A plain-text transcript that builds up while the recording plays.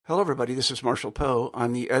Hello, everybody. This is Marshall Poe.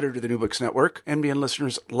 I'm the editor of the New Books Network. NBN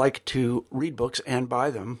listeners like to read books and buy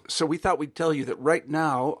them. So we thought we'd tell you that right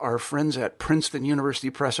now, our friends at Princeton University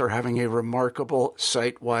Press are having a remarkable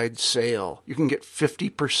site-wide sale. You can get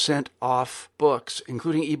 50% off books,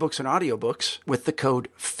 including ebooks and audiobooks, with the code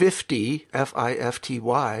 50,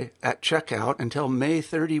 F-I-F-T-Y, at checkout until May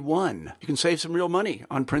 31. You can save some real money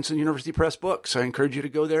on Princeton University Press books. I encourage you to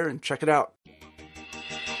go there and check it out.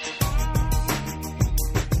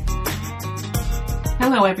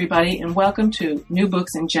 Hello, everybody, and welcome to New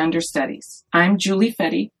Books in Gender Studies. I'm Julie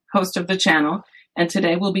Fetty, host of the channel, and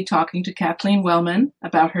today we'll be talking to Kathleen Wellman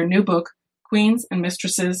about her new book, Queens and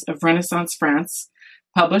Mistresses of Renaissance France,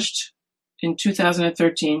 published in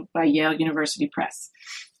 2013 by Yale University Press.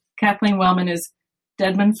 Kathleen Wellman is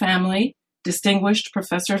Dedman Family Distinguished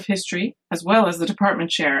Professor of History, as well as the Department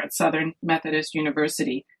Chair at Southern Methodist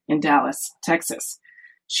University in Dallas, Texas.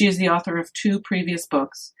 She is the author of 2 previous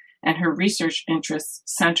books, and her research interests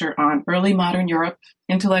center on early modern Europe,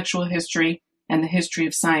 intellectual history, and the history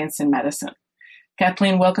of science and medicine.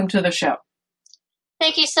 Kathleen, welcome to the show.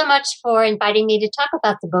 Thank you so much for inviting me to talk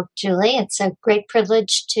about the book, Julie. It's a great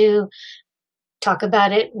privilege to talk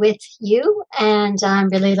about it with you, and I'm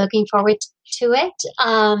really looking forward to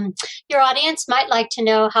it. Your audience might like to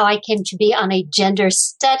know how I came to be on a gender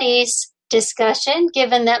studies discussion,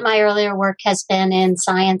 given that my earlier work has been in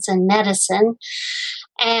science and medicine.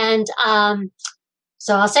 And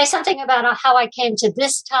so I'll say something about how I came to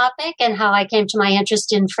this topic and how I came to my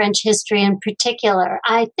interest in French history in particular.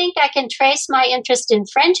 I think I can trace my interest in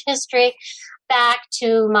French history back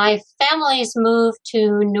to my family's move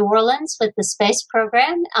to New Orleans with the space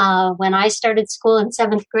program. When I started school in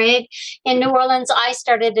 7th grade in New Orleans, I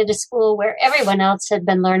started at a school where everyone else had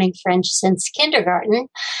been learning French since kindergarten.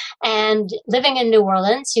 And living in New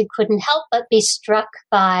Orleans, you couldn't help but be struck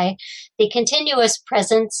by the continuous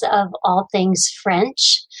presence of all things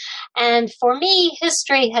French. And for me,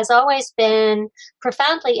 history has always been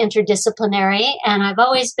profoundly interdisciplinary, and I've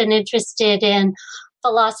always been interested in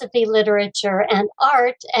philosophy, literature, and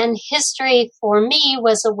art, and history for me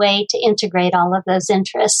was a way to integrate all of those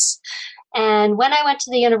interests. And when I went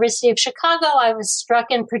to the University of Chicago, I was struck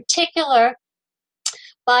in particular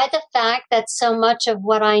by the fact that so much of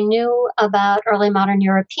what I knew about early modern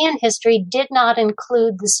European history did not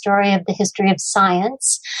include the story of the history of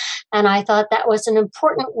science. And I thought that was an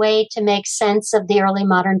important way to make sense of the early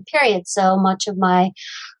modern period. So much of my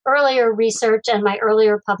earlier research and my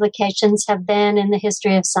earlier publications have been in the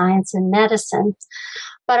history of science and medicine.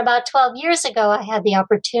 But about 12 years ago, I had the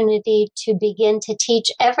opportunity to begin to teach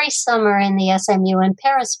every summer in the SMU in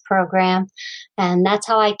Paris program. And that's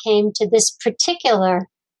how I came to this particular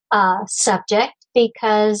subject,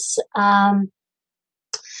 because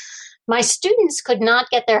my students could not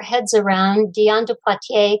get their heads around Diane de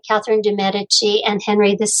Poitiers, Catherine de Medici, and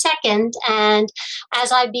Henry II. And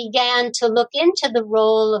as I began to look into the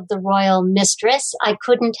role of the royal mistress, I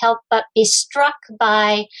couldn't help but be struck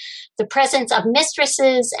by the presence of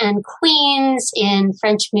mistresses and queens in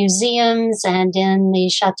French museums and in the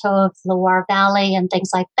Chateau of Loire Valley and things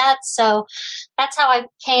like that. So that's how I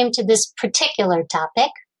came to this particular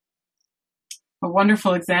topic. A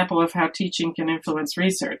wonderful example of how teaching can influence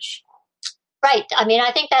research. Right. I mean,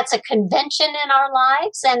 I think that's a convention in our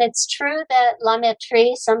lives, and it's true that La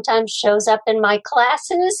Métrie sometimes shows up in my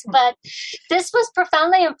classes, but this was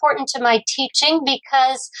profoundly important to my teaching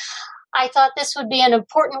because I thought this would be an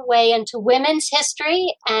important way into women's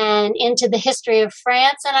history and into the history of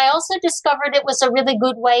France. And I also discovered it was a really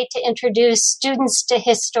good way to introduce students to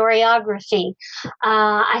historiography.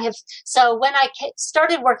 So when I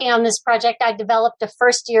started working on this project, I developed a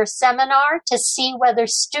first-year seminar to see whether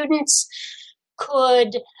students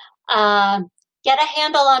could get a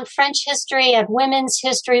handle on French history and women's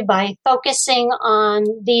history by focusing on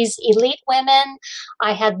these elite women.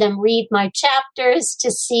 I had them read my chapters to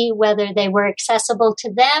see whether they were accessible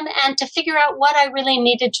to them and to figure out what I really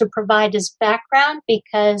needed to provide as background,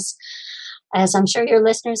 because as I'm sure your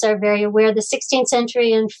listeners are very aware, the 16th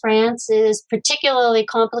century in France is particularly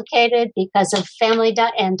complicated because of family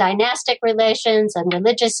and dynastic relations and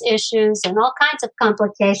religious issues and all kinds of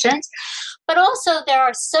complications. But also there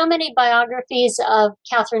are so many biographies of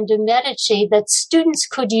Catherine de Medici that students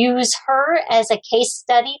could use her as a case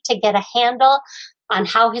study to get a handle on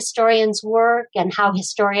how historians work and how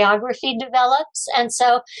historiography develops. And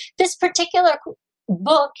so this particular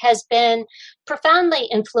book has been profoundly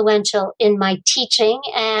influential in my teaching,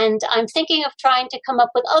 and I'm thinking of trying to come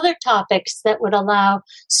up with other topics that would allow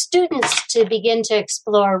students to begin to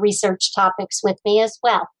explore research topics with me as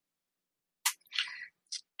well.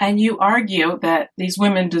 And you argue that these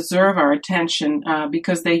women deserve our attention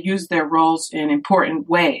because they use their roles in important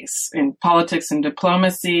ways, in politics and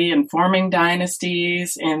diplomacy, in forming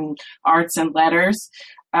dynasties, in arts and letters.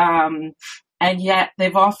 And yet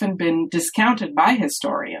they've often been discounted by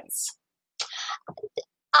historians.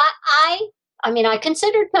 I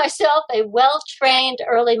considered myself a well-trained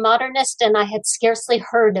early modernist, and I had scarcely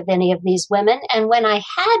heard of any of these women. And when I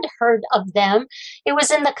had heard of them, it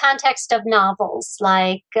was in the context of novels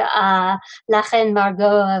like La Reine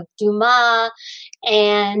Margot of Dumas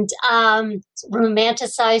and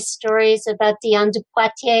romanticized stories about Diane de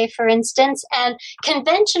Poitiers, for instance, and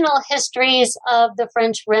conventional histories of the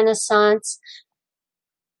French Renaissance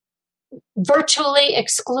virtually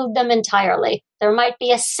exclude them entirely. There might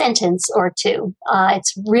be a sentence or two.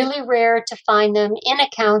 It's really rare to find them in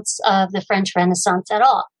accounts of the French Renaissance at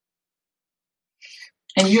all.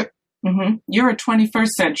 And you're a 21st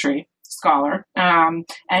century scholar,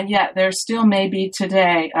 and yet there still may be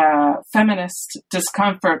today feminist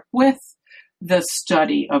discomfort with the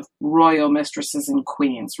study of royal mistresses and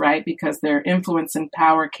queens, right? Because their influence and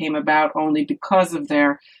power came about only because of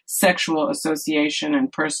their sexual association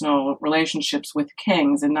and personal relationships with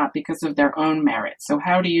kings and not because of their own merit. So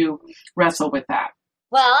how do you wrestle with that?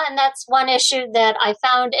 Well, and that's one issue that I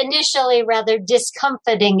found initially rather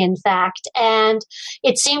discomforting, in fact. And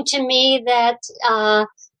it seemed to me that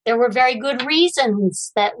there were very good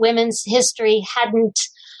reasons that women's history hadn't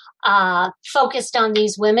focused on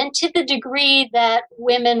these women to the degree that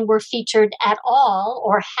women were featured at all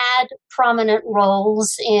or had prominent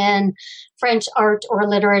roles in French art or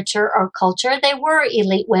literature or culture. They were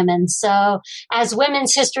elite women. So as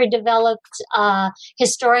women's history developed,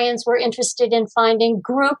 historians were interested in finding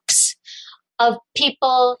groups of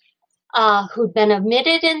people who'd been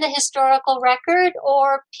omitted in the historical record,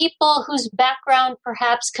 or people whose background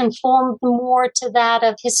perhaps conformed more to that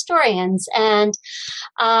of historians. And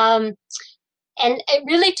it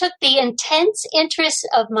really took the intense interest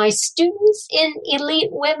of my students in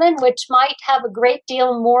elite women, which might have a great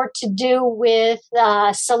deal more to do with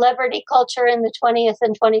celebrity culture in the 20th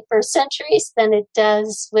and 21st centuries than it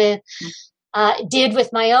did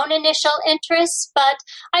with my own initial interests. But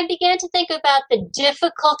I began to think about the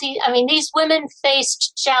difficulty. I mean, these women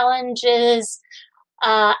faced challenges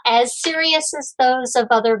as serious as those of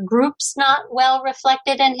other groups not well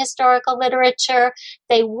reflected in historical literature.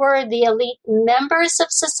 They were the elite members of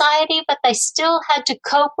society, but they still had to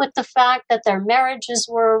cope with the fact that their marriages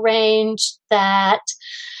were arranged, that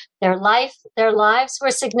their lives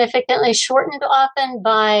were significantly shortened often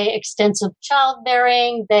by extensive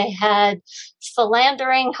childbearing. They had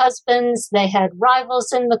philandering husbands. They had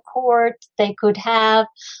rivals in the court. They could have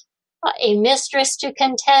a mistress to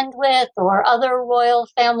contend with or other royal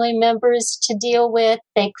family members to deal with.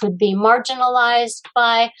 They could be marginalized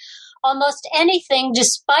by almost anything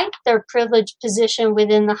despite their privileged position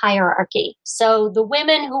within the hierarchy. So the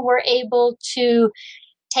women who were able to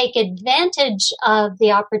take advantage of the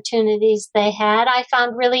opportunities they had, I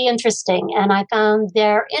found really interesting. And I found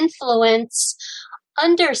their influence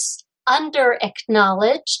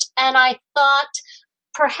under-acknowledged. And I thought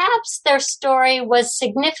perhaps their story was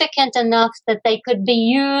significant enough that they could be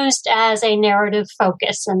used as a narrative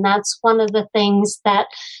focus. And that's one of the things that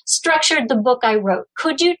structured the book I wrote.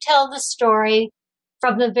 Could you tell the story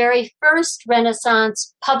from the very first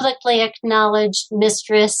Renaissance publicly acknowledged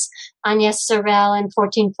mistress, Agnès Sorel, in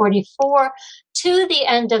 1444, to the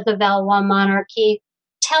end of the Valois monarchy,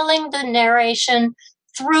 telling the narration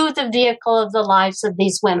through the vehicle of the lives of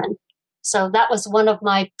these women? So that was one of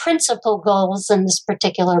my principal goals in this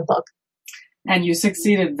particular book. And you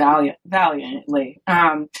succeeded valiantly.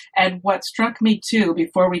 And what struck me, too,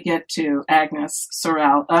 before we get to Agnès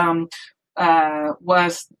Sorel,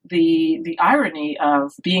 was the irony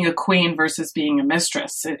of being a queen versus being a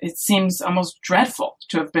mistress. It seems almost dreadful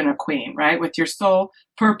to have been a queen, right? With your sole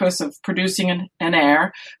purpose of producing an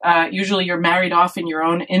heir. Usually you're married off in your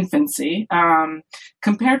own infancy,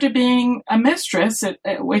 compared to being a mistress,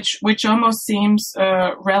 which almost seems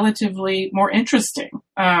relatively more interesting.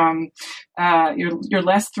 You're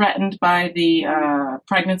less threatened by the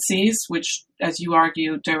pregnancies, which, as you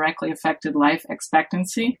argue, directly affected life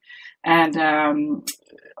expectancy, and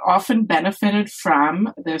often benefited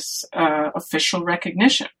from this official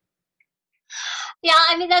recognition. Yeah,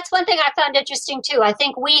 I mean, that's one thing I found interesting, too. I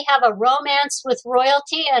think we have a romance with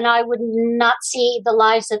royalty, and I would not see the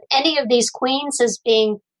lives of any of these queens as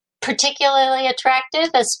being particularly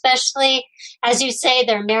attractive, especially, as you say,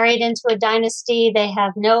 they're married into a dynasty. They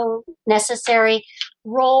have no necessary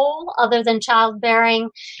role other than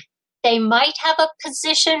childbearing. They might have a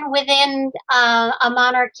position within a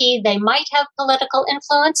monarchy. They might have political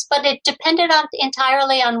influence, but it depended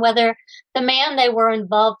entirely on whether the man they were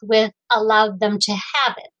involved with allowed them to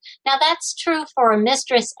have it. Now, that's true for a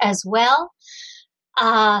mistress as well.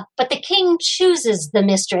 But the king chooses the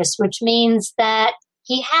mistress, which means that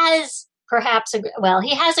he has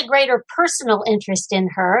he has a greater personal interest in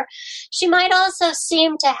her. She might also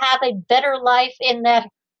seem to have a better life in that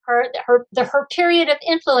her period of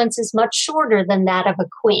influence is much shorter than that of a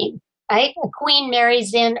queen, right? A queen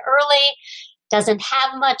marries in early, doesn't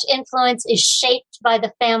have much influence, is shaped by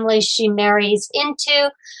the family she marries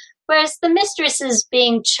into, whereas the mistresses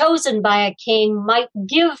being chosen by a king might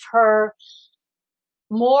give her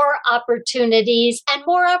more opportunities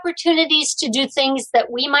to do things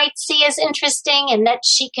that we might see as interesting, and that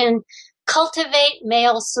she can cultivate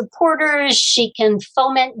male supporters. She can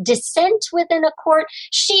foment dissent within a court.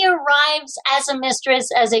 She arrives as a mistress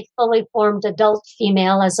as a fully formed adult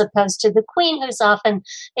female, as opposed to the queen, who's often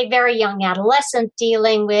a very young adolescent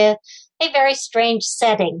dealing with a very strange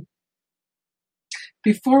setting.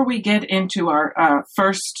 Before we get into our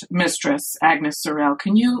first mistress, Agnes Sorel,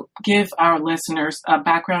 can you give our listeners a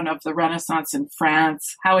background of the Renaissance in France,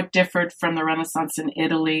 how it differed from the Renaissance in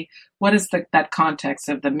Italy? What is that context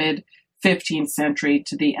of the mid-15th century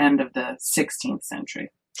to the end of the 16th century?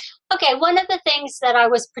 Okay, one of the things that I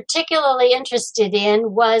was particularly interested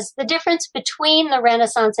in was the difference between the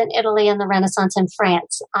Renaissance in Italy and the Renaissance in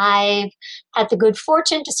France. I've had the good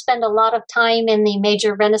fortune to spend a lot of time in the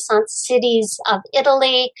major Renaissance cities of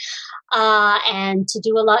Italy, and to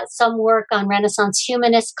do some work on Renaissance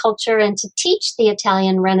humanist culture and to teach the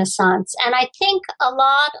Italian Renaissance. And I think a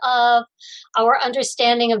lot of our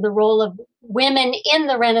understanding of the role of women in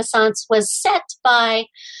the Renaissance was set by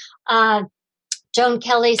Joan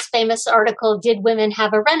Kelly's famous article, Did Women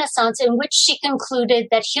Have a Renaissance?, in which she concluded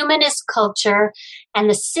that humanist culture and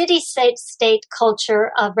the city-state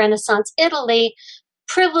culture of Renaissance Italy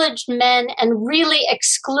privileged men and really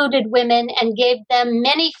excluded women and gave them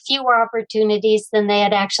many fewer opportunities than they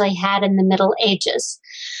had actually had in the Middle Ages.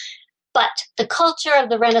 But the culture of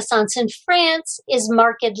the Renaissance in France is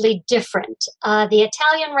markedly different. The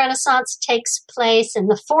Italian Renaissance takes place in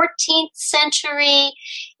the 14th century.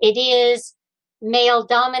 It is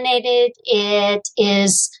male-dominated. It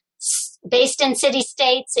is based in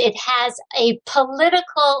city-states. It has a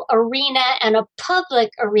political arena and a public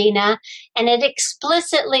arena, and it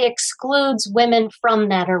explicitly excludes women from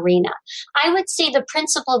that arena. I would see the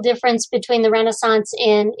principal difference between the Renaissance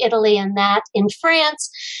in Italy and that in France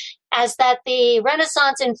as that the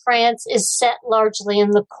Renaissance in France is set largely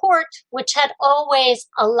in the court, which had always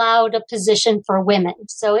allowed a position for women.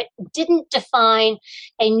 So it didn't define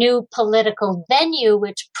a new political venue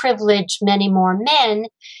which privileged many more men.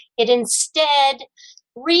 It instead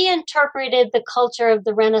reinterpreted the culture of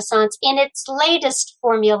the Renaissance in its latest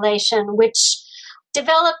formulation, which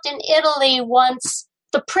developed in Italy once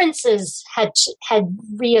the princes had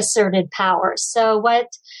reasserted power. So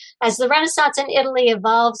as the Renaissance in Italy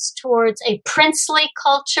evolves towards a princely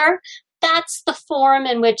culture, that's the form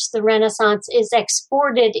in which the Renaissance is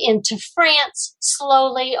exported into France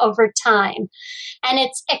slowly over time. And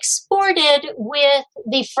it's exported with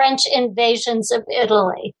the French invasions of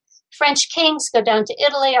Italy. French kings go down to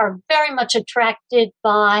Italy, are very much attracted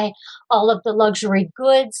by all of the luxury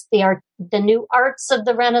goods, the new arts of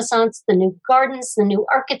the Renaissance, the new gardens, the new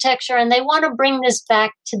architecture, and they want to bring this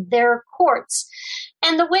back to their courts.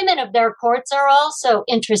 And the women of their courts are also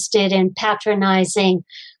interested in patronizing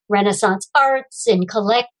Renaissance arts, in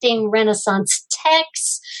collecting Renaissance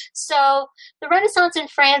texts. So the Renaissance in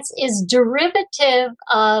France is derivative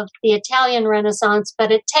of the Italian Renaissance,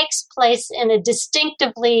 but it takes place in a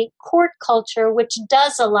distinctively court culture, which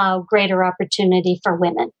does allow greater opportunity for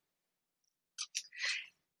women.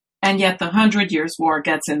 And yet the 100 Years' War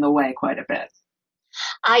gets in the way quite a bit.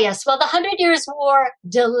 Yes. Well, the 100 Years' War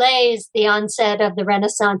delays the onset of the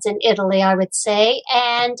Renaissance in Italy, I would say,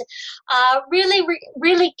 and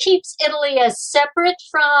really keeps Italy as separate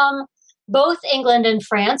from both England and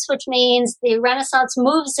France, which means the Renaissance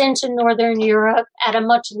moves into Northern Europe at a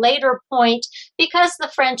much later point because the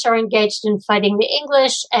French are engaged in fighting the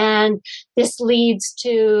English, and this leads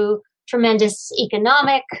to tremendous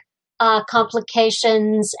economic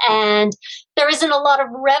complications, and there isn't a lot of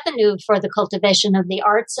revenue for the cultivation of the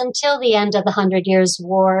arts until the end of the 100 Years'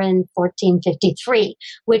 War in 1453,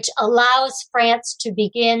 which allows France to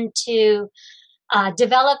begin to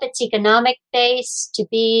develop its economic base, to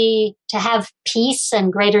have peace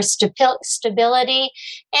and greater stability,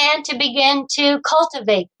 and to begin to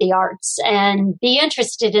cultivate the arts and be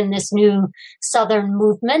interested in this new Southern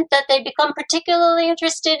movement that they become particularly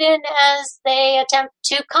interested in as they attempt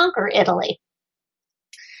to conquer Italy.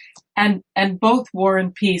 And both war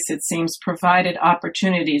and peace, it seems, provided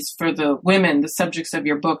opportunities for the women, the subjects of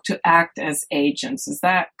your book, to act as agents. Is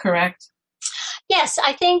that correct? Yes,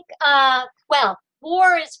 I think,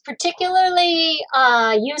 war is particularly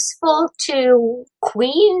useful to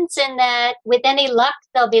queens in that with any luck,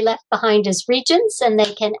 they'll be left behind as regents and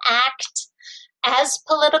they can act as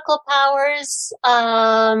political powers.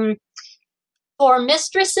 For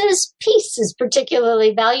mistresses, peace is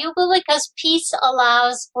particularly valuable because peace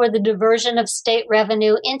allows for the diversion of state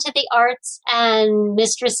revenue into the arts, and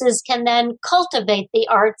mistresses can then cultivate the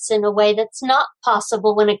arts in a way that's not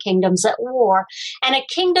possible when a kingdom's at war. And a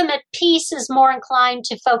kingdom at peace is more inclined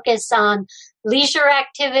to focus on leisure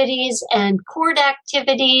activities and court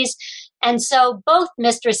activities. And so both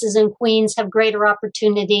mistresses and queens have greater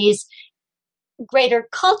opportunities, greater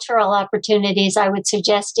cultural opportunities, I would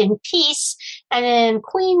suggest, in peace, and then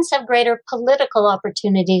queens have greater political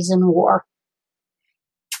opportunities in war.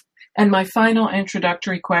 And my final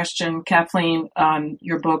introductory question, Kathleen, on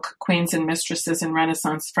your book, Queens and Mistresses in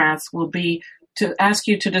Renaissance France, will be to ask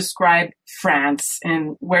you to describe France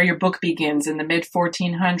and where your book begins in the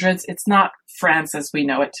mid-1400s. It's not France as we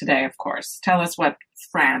know it today, of course. Tell us what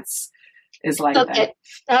France is like okay.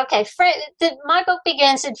 Then. Okay. My book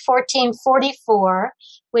begins in 1444,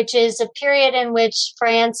 which is a period in which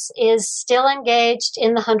France is still engaged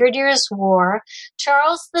in the 100 Years' War.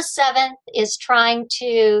 Charles VII is trying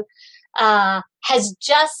to, has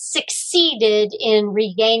just succeeded in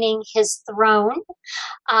regaining his throne,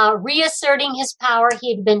 reasserting his power.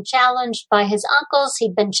 He'd been challenged by his uncles.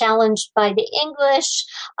 He'd been challenged by the English.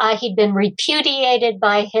 He'd been repudiated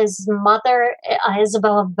by his mother,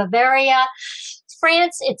 Isabel of Bavaria.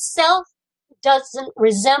 France itself doesn't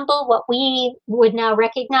resemble what we would now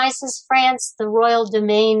recognize as France. The royal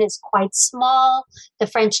domain is quite small. The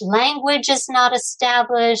French language is not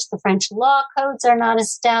established. The French law codes are not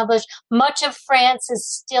established. Much of France is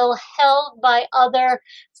still held by other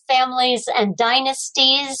families and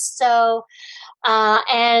dynasties. So,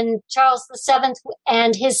 and Charles VII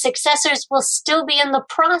and his successors will still be in the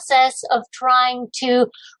process of trying to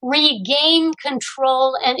regain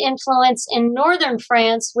control and influence in northern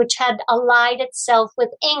France, which had allied itself with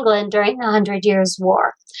England during the 100 Years'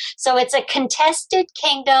 War. So it's a contested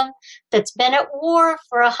kingdom that's been at war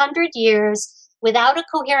for 100 years without a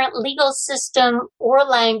coherent legal system or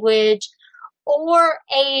language or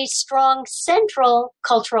a strong central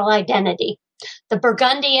cultural identity. The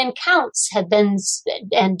Burgundian counts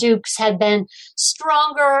and dukes had been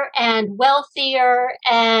stronger and wealthier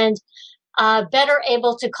and better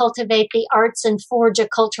able to cultivate the arts and forge a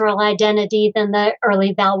cultural identity than the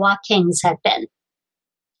early Valois kings had been.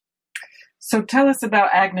 So tell us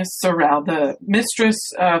about Agnes Sorel, the mistress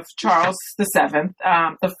of Charles VII,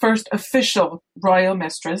 the first official royal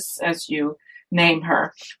mistress, as you name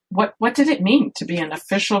her. What did it mean to be an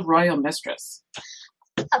official royal mistress?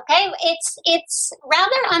 Okay, it's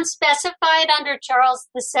rather unspecified under Charles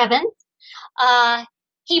VII.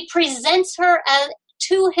 He presents her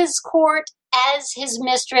to his court as his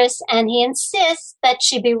mistress, and he insists that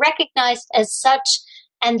she be recognized as such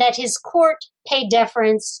and that his court pay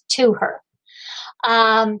deference to her.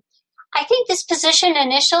 I think this position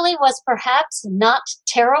initially was perhaps not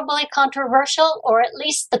terribly controversial, or at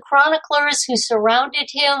least the chroniclers who surrounded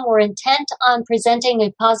him were intent on presenting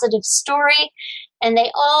a positive story, and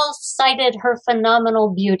they all cited her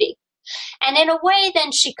phenomenal beauty. And in a way,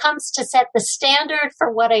 then she comes to set the standard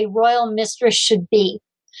for what a royal mistress should be.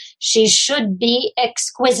 She should be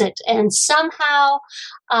exquisite, and somehow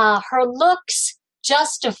her looks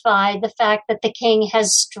justify the fact that the king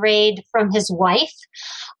has strayed from his wife.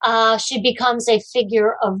 She becomes a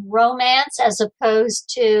figure of romance as opposed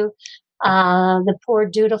to the poor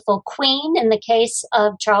dutiful queen in the case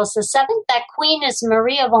of Charles VII. That queen is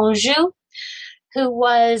Marie of Anjou, who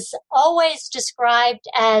was always described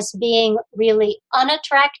as being really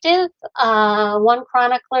unattractive. One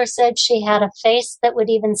chronicler said she had a face that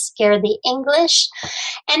would even scare the English.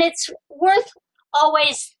 And it's worth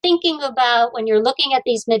always thinking about, when you're looking at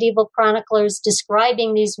these medieval chroniclers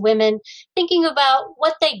describing these women, thinking about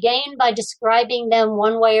what they gained by describing them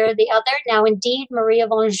one way or the other. Now, indeed, Marie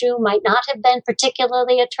of Anjou might not have been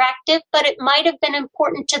particularly attractive, but it might have been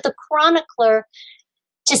important to the chronicler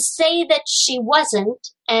to say that she wasn't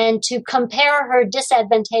and to compare her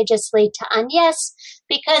disadvantageously to Agnès,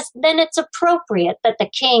 because then it's appropriate that the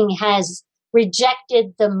king has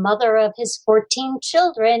rejected the mother of his 14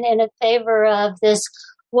 children in favor of this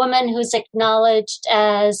woman who's acknowledged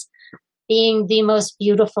as being the most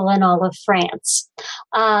beautiful in all of France.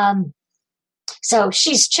 So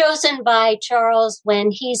she's chosen by Charles when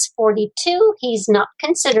he's 42. He's not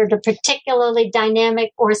considered a particularly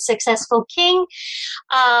dynamic or successful king.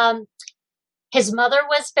 His mother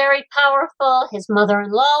was very powerful. His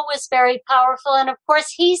mother-in-law was very powerful. And of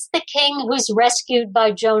course, he's the king who's rescued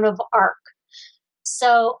by Joan of Arc.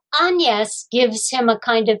 So Agnes gives him a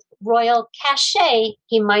kind of royal cachet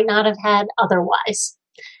he might not have had otherwise.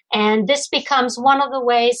 And this becomes one of the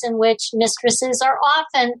ways in which mistresses are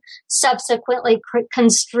often subsequently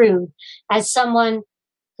construed as someone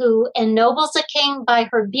who ennobles a king by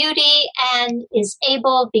her beauty and is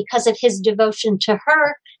able, because of his devotion to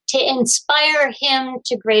her, to inspire him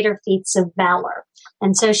to greater feats of valor.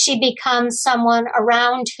 And so she becomes someone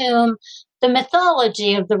around whom the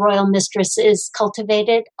mythology of the royal mistress is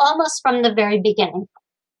cultivated almost from the very beginning.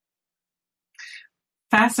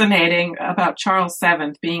 Fascinating about Charles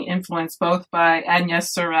VII being influenced both by Agnès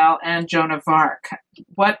Sorel and Joan of Arc.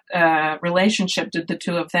 What relationship did the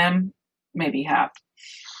two of them maybe have?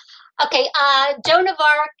 Okay, Joan of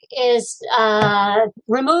Arc is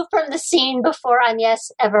removed from the scene before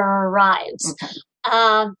Agnès ever arrives.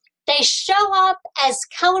 Okay. They show up as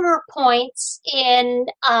counterpoints in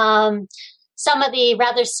some of the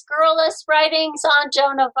rather scurrilous writings on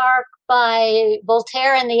Joan of Arc by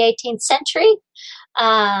Voltaire in the 18th century.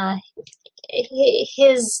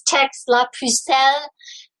 His text, La Pucelle,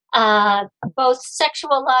 both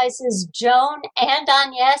sexualizes Joan and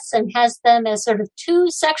Agnès and has them as sort of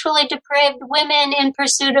two sexually depraved women in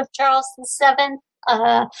pursuit of Charles VII,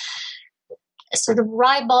 sort of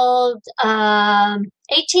ribald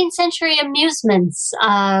 18th century amusements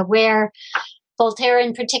where Voltaire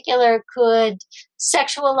in particular could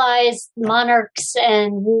sexualize monarchs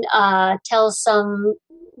and tell some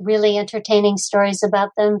really entertaining stories about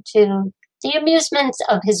them to the amusement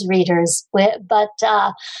of his readers. But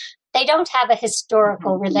they don't have a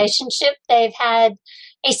historical relationship. They've had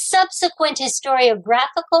a subsequent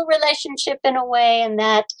historiographical relationship in a way, in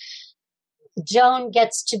that Joan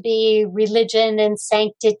gets to be religion and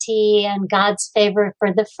sanctity and God's favor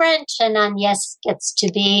for the French, and Agnès gets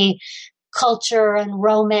to be culture and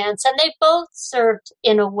romance. And they both served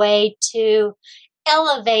in a way to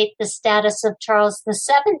elevate the status of Charles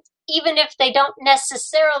VII, even if they don't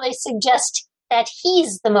necessarily suggest that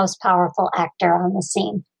he's the most powerful actor on the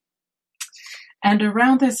scene. And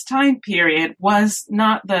around this time period, was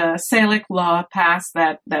not the Salic law passed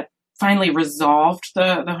that finally resolved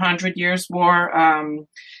the 100 Years' War,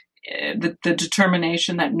 the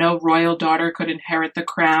determination that no royal daughter could inherit the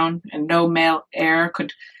crown and no male heir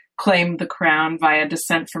could claim the crown via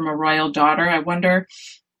descent from a royal daughter? I wonder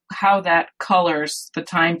how that colors the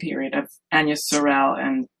time period of Agnès Sorel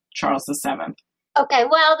and Charles VII. Okay,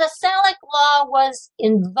 well, the Salic law was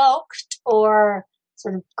invoked or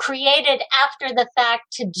sort of created after the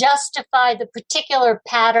fact to justify the particular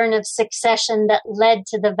pattern of succession that led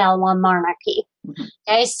to the Valois monarchy. Mm-hmm.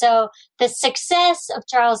 Okay, so the success of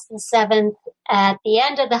Charles VII at the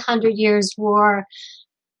end of the 100 Years' War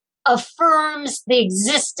affirms the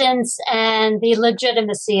existence and the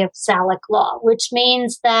legitimacy of Salic law, which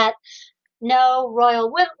means that no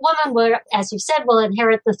royal woman would, as you said, will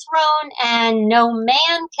inherit the throne, and no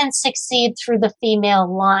man can succeed through the female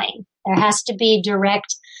line. There has to be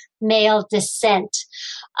direct male descent.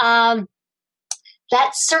 That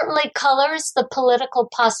certainly colors the political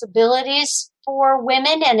possibilities for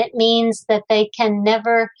women, and it means that they can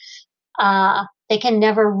never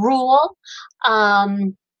rule.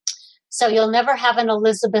 So you'll never have an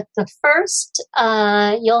Elizabeth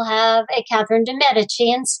I. You'll have a Catherine de'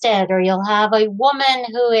 Medici instead, or you'll have a woman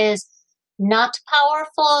who is not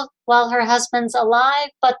powerful while her husband's alive,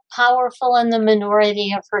 but powerful in the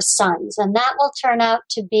minority of her sons. And that will turn out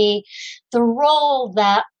to be the role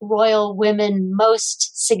that royal women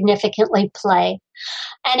most significantly play.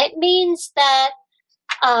 And it means that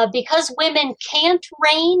because women can't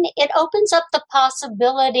reign, it opens up the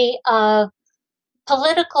possibility of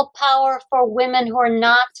political power for women who are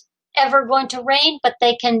not ever going to reign, but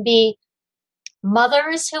they can be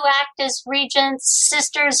mothers who act as regents,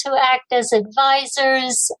 sisters who act as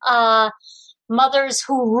advisors, mothers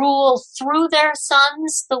who rule through their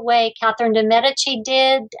sons the way Catherine de' Medici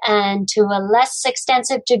did, and to a less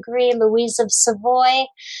extensive degree, Louise of Savoy.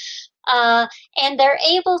 And they're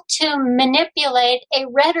able to manipulate a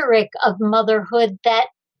rhetoric of motherhood that,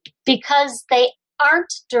 because they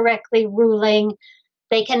aren't directly ruling,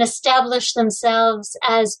 they can establish themselves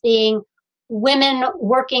as being women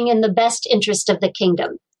working in the best interest of the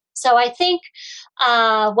kingdom. So I think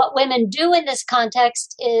what women do in this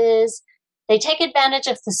context is they take advantage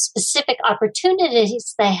of the specific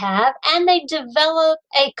opportunities they have, and they develop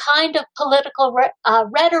a kind of political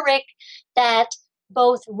rhetoric that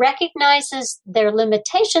both recognizes their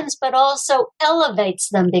limitations, but also elevates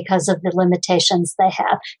them because of the limitations they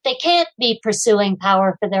have. They can't be pursuing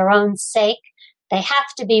power for their own sake. They have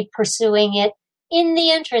to be pursuing it in the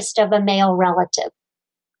interest of a male relative.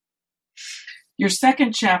 Your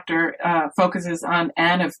second chapter focuses on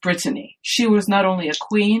Anne of Brittany. She was not only a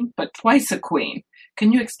queen, but twice a queen.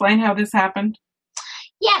 Can you explain how this happened?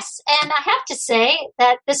 Yes, and I have to say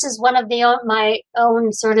that this is one of my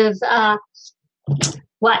own sort of,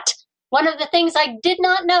 one of the things I did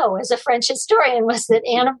not know as a French historian was that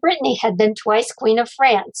Anne of Brittany had been twice Queen of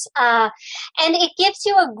France. And it gives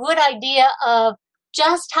you a good idea of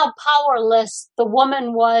just how powerless the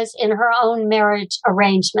woman was in her own marriage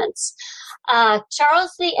arrangements.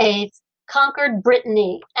 Charles VIII conquered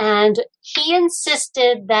Brittany, and he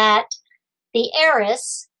insisted that the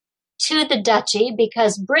heiress to the duchy,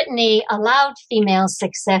 because Brittany allowed female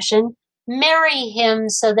succession, marry him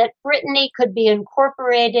so that Brittany could be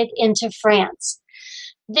incorporated into France.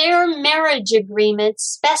 Their marriage agreement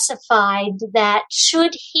specified that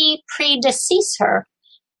should he predecease her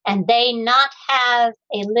and they not have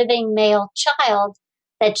a living male child,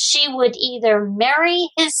 that she would either marry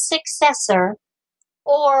his successor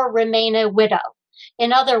or remain a widow.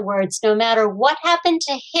 In other words, no matter what happened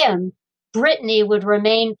to him, Brittany would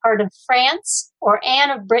remain part of France, or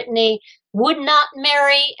Anne of Brittany would not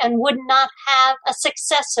marry and would not have a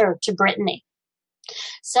successor to Brittany.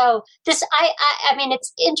 So this, I mean,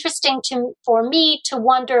 it's interesting for me to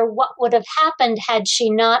wonder what would have happened had she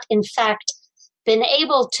not, in fact, been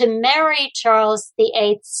able to marry Charles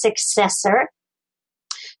VIII's successor.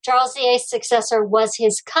 Charles VIII's successor was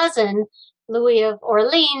his cousin, Louis of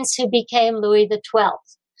Orleans, who became Louis XII.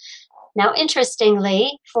 Now,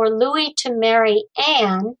 interestingly, for Louis to marry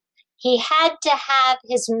Anne, he had to have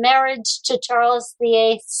his marriage to Charles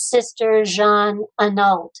VIII's sister, Jeanne,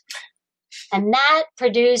 annulled. And that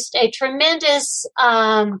produced a tremendous,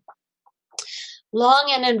 long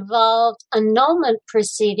and involved annulment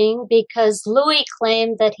proceeding, because Louis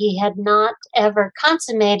claimed that he had not ever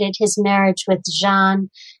consummated his marriage with Jeanne,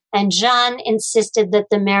 and Jeanne insisted that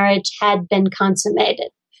the marriage had been consummated.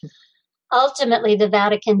 Ultimately, the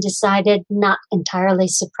Vatican decided, not entirely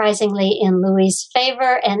surprisingly, in Louis's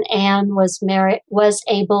favor, and Anne was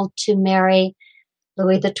able to marry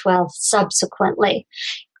Louis XII subsequently.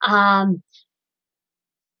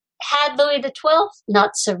 Had Louis XII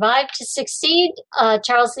not survived to succeed,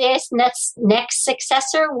 Charles VIII's next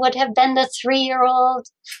successor would have been the 3-year-old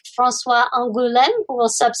François Angoulême, who will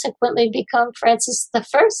subsequently become Francis I,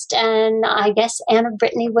 and I guess Anne of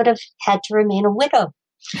Brittany would have had to remain a widow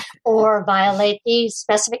or violate the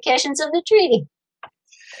specifications of the treaty.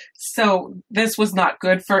 So this was not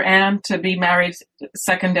good for Anne to be married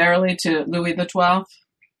secondarily to Louis XII?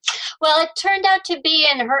 Well, it turned out to be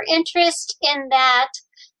in her interest, in that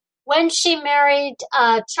when she married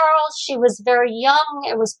Charles, she was very young.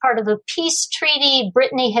 It was part of a peace treaty.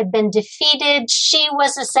 Brittany had been defeated. She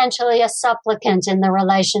was essentially a supplicant in the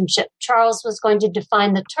relationship. Charles was going to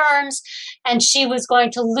define the terms, and she was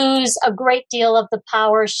going to lose a great deal of the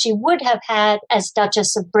power she would have had as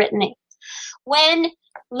Duchess of Brittany. When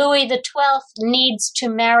Louis XII needs to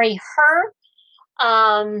marry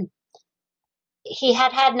her, he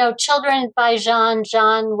had had no children by Jeanne.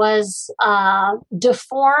 Jeanne was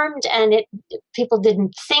deformed, and people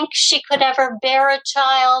didn't think she could ever bear a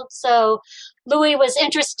child. So Louis was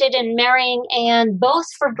interested in marrying Anne, both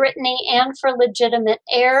for Brittany and for legitimate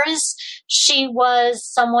heirs. She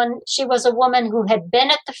was a woman who had been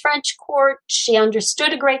at the French court. She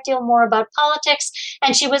understood a great deal more about politics,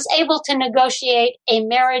 and she was able to negotiate a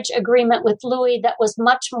marriage agreement with Louis that was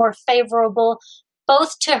much more favorable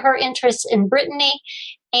both to her interests in Brittany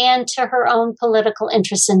and to her own political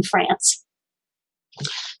interests in France.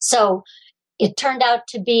 So it turned out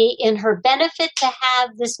to be in her benefit to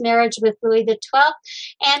have this marriage with Louis XII.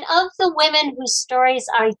 And of the women whose stories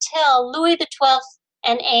I tell, Louis XII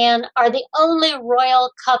and Anne are the only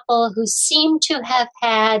royal couple who seem to have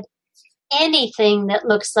had anything that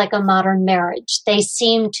looks like a modern marriage. They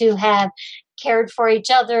seem to have cared for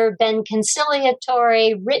each other, been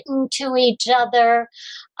conciliatory, written to each other,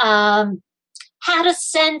 had a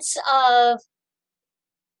sense of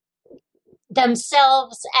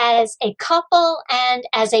themselves as a couple and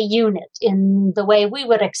as a unit in the way we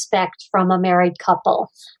would expect from a married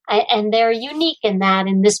couple. And they're unique in that,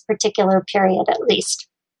 in this particular period at least.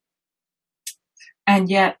 And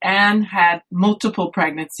yet Anne had multiple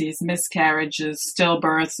pregnancies, miscarriages,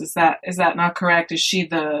 stillbirths. Is that not correct? Is she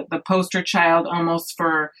the poster child almost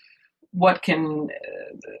for what can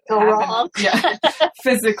go wrong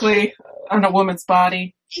physically on a woman's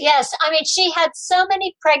body? Yes. I mean, she had so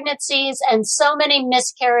many pregnancies and so many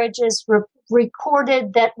miscarriages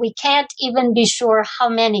recorded that we can't even be sure how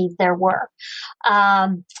many there were.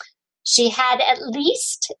 She had at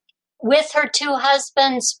least, with her two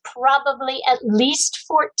husbands, probably at least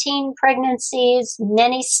 14 pregnancies,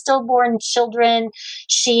 many stillborn children.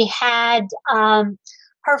 She had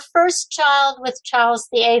her first child with Charles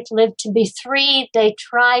VIII lived to be 3. They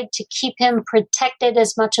tried to keep him protected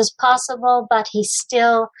as much as possible, but he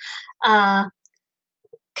still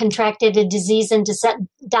contracted a disease and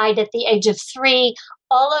died at the age of 3.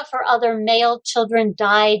 All of her other male children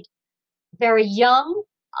died very young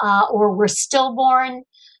or were stillborn.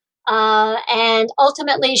 And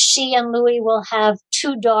ultimately, she and Louis will have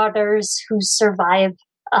 2 daughters who survive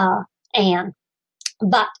Anne.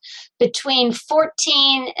 But between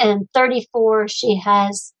 14 and 34, she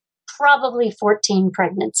has probably 14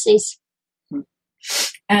 pregnancies.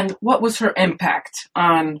 And what was her impact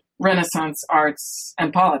on Renaissance arts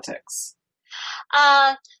and politics?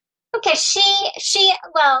 Okay,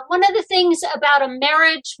 well, one of the things about a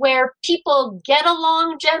marriage where people get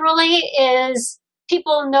along generally is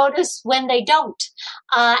people notice when they don't.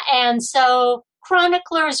 And so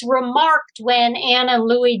chroniclers remarked when Anne and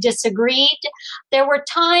Louis disagreed. There were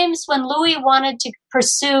times when Louis wanted to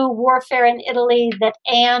pursue warfare in Italy that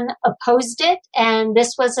Anne opposed it, and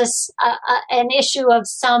this was an issue of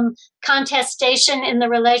some contestation in the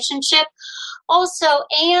relationship. Also,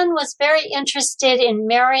 Anne was very interested in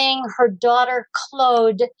marrying her daughter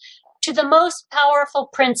Claude to the most powerful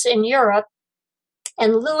prince in Europe,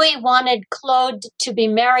 and Louis wanted Claude to be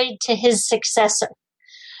married to his successor.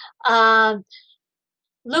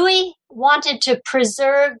 Louis wanted to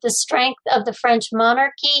preserve the strength of the French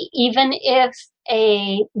monarchy, even if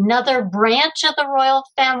another branch of the royal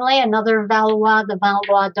family, another Valois, the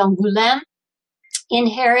Valois d'Angoulême,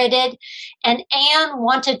 inherited, and Anne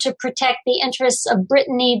wanted to protect the interests of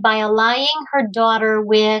Brittany by allying her daughter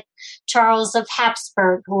with Charles of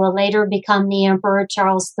Habsburg, who will later become the Emperor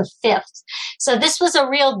Charles V. So this was a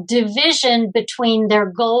real division between their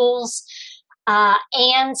goals.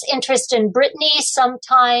 Anne's interest in Brittany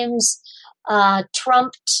sometimes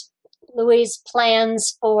trumped Louis's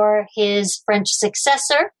plans for his French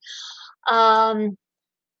successor.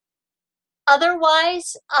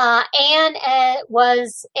 Otherwise, Anne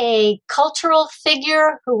was a cultural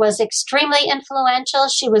figure who was extremely influential.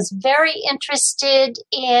 She was very interested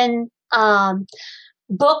in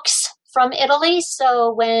books from Italy.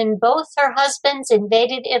 So when both her husbands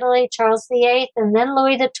invaded Italy, Charles VIII and then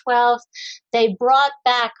Louis XII, they brought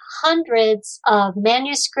back hundreds of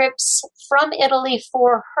manuscripts from Italy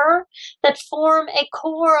for her that form a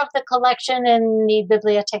core of the collection in the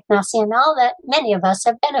Bibliothèque Nationale that many of us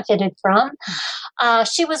have benefited from.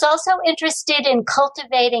 She was also interested in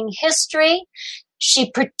cultivating history.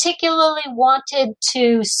 She particularly wanted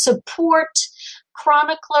to support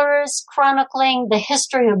chroniclers chronicling the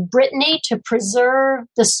history of Brittany to preserve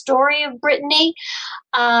the story of Brittany.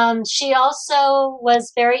 She also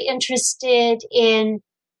was very interested in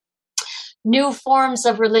new forms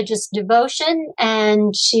of religious devotion,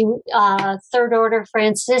 and she, Third Order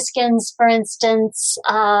Franciscans, for instance,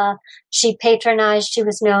 she patronized. She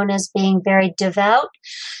was known as being very devout.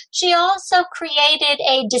 She also created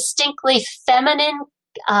a distinctly feminine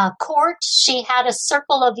court. She had a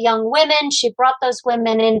circle of young women. She brought those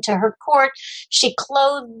women into her court. She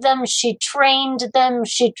clothed them. She trained them.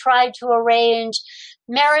 She tried to arrange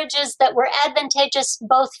marriages that were advantageous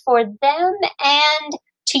both for them and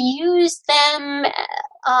to use them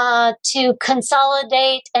to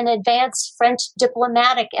consolidate and advance French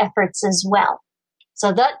diplomatic efforts as well.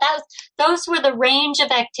 So those were the range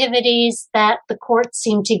of activities that the court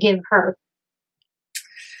seemed to give her.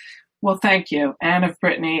 Well, thank you. Anne of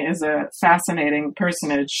Brittany is a fascinating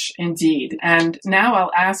personage indeed. And now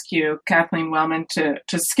I'll ask you, Kathleen Wellman, to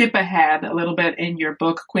skip ahead a little bit in your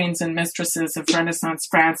book, Queens and Mistresses of Renaissance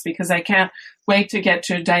France, because I can't wait to get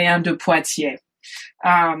to Diane de Poitiers,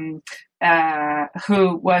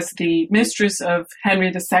 who was the mistress of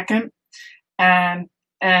Henry II.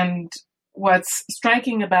 And what's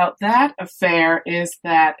striking about that affair is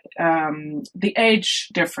that the age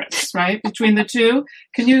difference, right, between the two.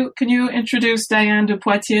 Can you introduce Diane de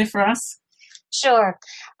Poitiers for us? Sure.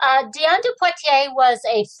 Diane de Poitiers was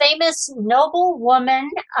a famous noble woman.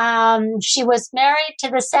 She was married to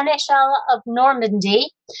the Seneschal of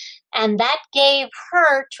Normandy, and that gave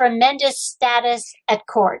her tremendous status at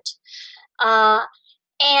court.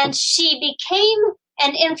 And she became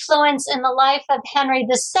an influence in the life of Henry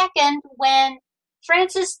II when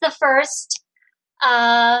Francis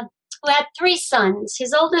I, who had 3 sons,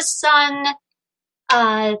 his oldest son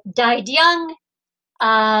died young.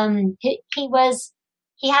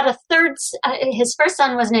 He had a third, his first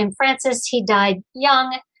son was named Francis. He died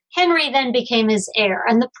young. Henry then became his heir.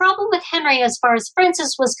 And the problem with Henry, as far as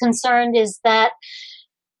Francis was concerned, is that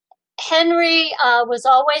Henry was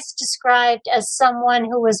always described as someone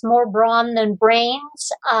who was more brawn than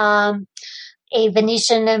brains. A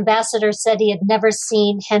Venetian ambassador said he had never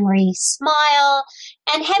seen Henry smile.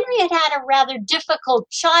 And Henry had had a rather difficult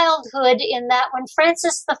childhood in that when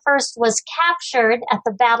Francis I was captured at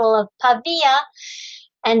the Battle of Pavia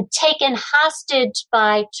and taken hostage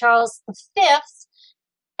by Charles V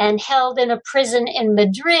and held in a prison in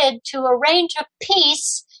Madrid to arrange a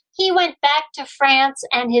peace, he went back to France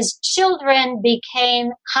and his children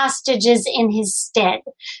became hostages in his stead.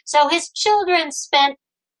 So his children spent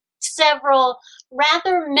several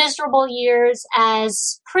rather miserable years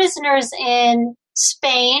as prisoners in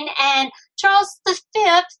Spain, and Charles V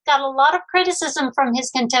got a lot of criticism from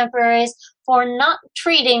his contemporaries for not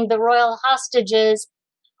treating the royal hostages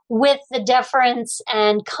with the deference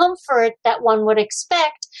and comfort that one would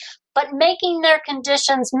expect, but making their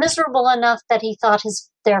conditions miserable enough that he thought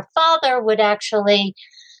their father would actually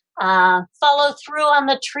follow through on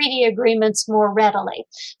the treaty agreements more readily.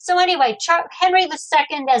 So anyway, Henry II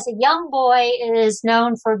as a young boy is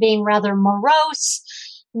known for being rather morose,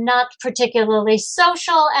 not particularly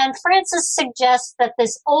social, and Frances suggests that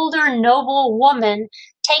this older noble woman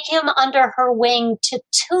take him under her wing to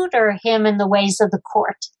tutor him in the ways of the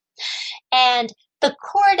court. And the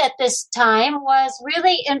court at this time was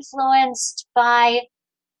really influenced by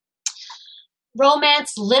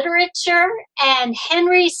romance literature, and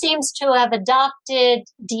Henry seems to have adopted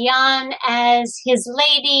Diane as his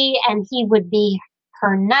lady, and he would be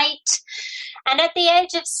her knight. And at the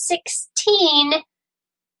age of 16,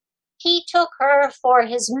 he took her for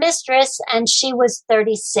his mistress, and she was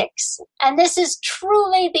 36. And this is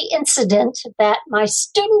truly the incident that my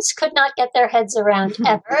students could not get their heads around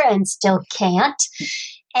ever, and still can't.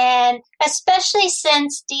 And especially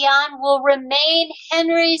since Diane will remain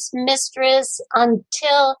Henry's mistress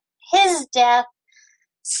until his death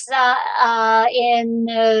in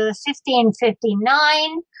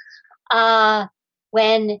 1559,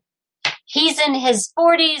 when he's in his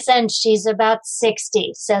 40s and she's about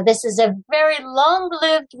 60. So this is a very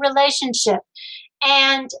long-lived relationship.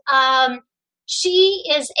 And she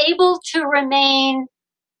is able to remain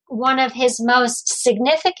one of his most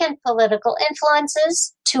significant political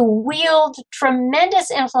influences, to wield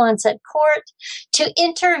tremendous influence at court, to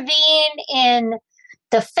intervene in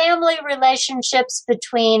the family relationships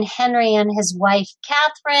between Henry and his wife,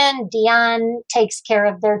 Catherine. Diane takes care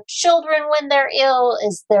of their children when they're ill,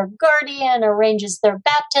 is their guardian, arranges their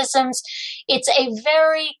baptisms. It's a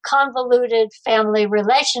very convoluted family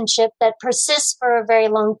relationship that persists for a very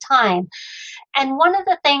long time. And one of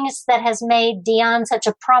the things that has made Diane such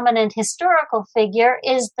a prominent historical figure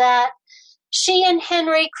is that she and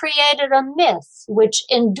Henry created a myth which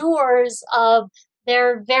endures of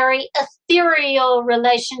their very ethereal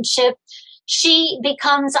relationship. She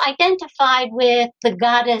becomes identified with the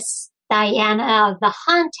goddess Diana of the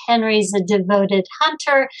hunt. Henry's a devoted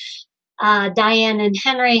hunter. Diane and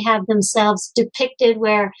Henry have themselves depicted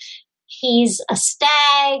where he's a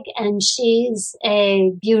stag and she's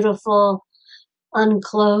a beautiful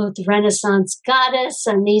unclothed Renaissance goddess,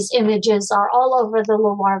 and these images are all over the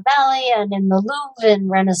Loire Valley and in the Louvre in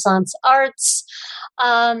Renaissance arts.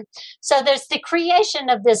 So there's the creation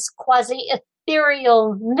of this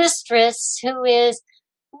quasi-ethereal mistress who is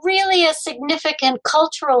really a significant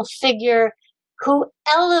cultural figure who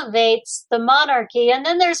elevates the monarchy. And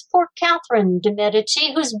then there's poor Catherine de'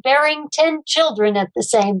 Medici, who's bearing 10 children at the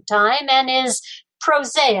same time and is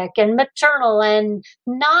prosaic and maternal and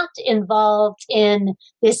not involved in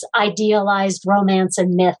this idealized romance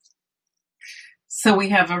and myth. So we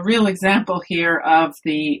have a real example here of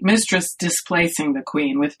the mistress displacing the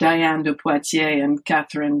queen with Diane de Poitiers and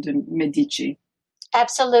Catherine de' Medici.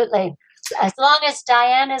 Absolutely. As long as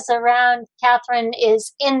Diane is around, Catherine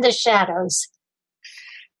is in the shadows.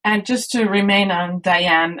 And just to remain on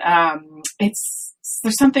Diane,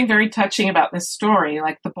 there's something very touching about this story,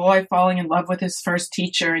 like the boy falling in love with his first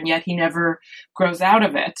teacher, and yet he never grows out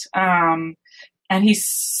of it. And he's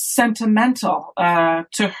sentimental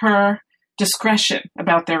to her discretion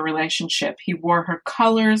about their relationship. He wore her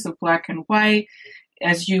colors of black and white.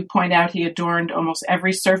 As you point out, he adorned almost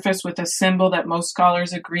every surface with a symbol that most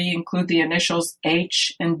scholars agree include the initials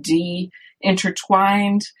H and D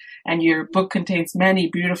intertwined, and your book contains many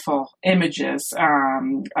beautiful images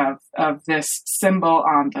of this symbol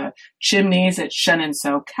on the chimneys at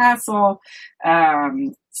Chenonceau Castle.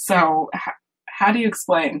 So how do you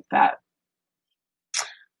explain that?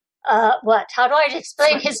 What? How do I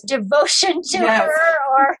explain his devotion to her?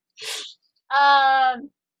 Or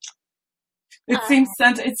it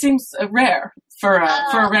seems rare for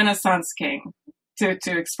a Renaissance king to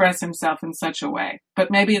express himself in such a way,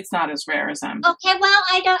 but maybe it's not as rare as I'm. Okay, well,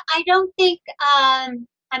 I don't think. I'm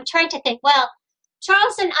trying to think. Well,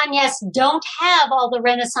 Charles and Agnes don't have all the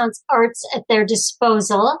Renaissance arts at their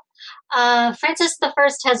disposal. Francis I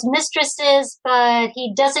has mistresses, but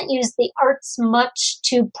he doesn't use the arts much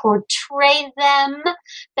to portray them,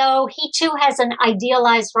 though he too has an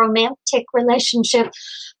idealized romantic relationship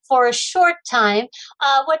for a short time.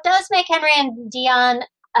 What does make Henry and Diane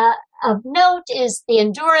of note is the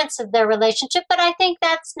endurance of their relationship, but I think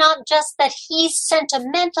that's not just that he's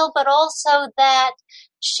sentimental, but also that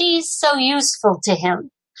she's so useful to him.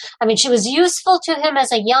 I mean, she was useful to him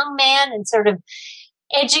as a young man and sort of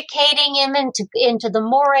educating him into the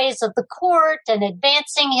mores of the court and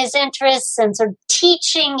advancing his interests and sort of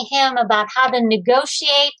teaching him about how to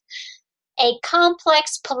negotiate a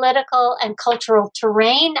complex political and cultural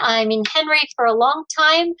terrain. I mean, Henry, for a long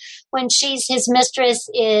time, when she's his mistress,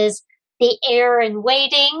 is the heir in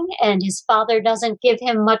waiting, and his father doesn't give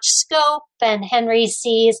him much scope, and Henry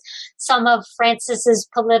sees some of Francis's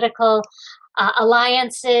political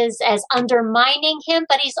alliances as undermining him,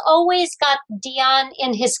 but he's always got Diane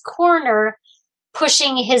in his corner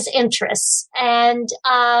pushing his interests. And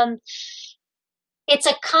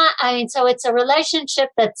it's a relationship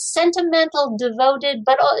that's sentimental, devoted,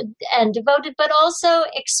 but also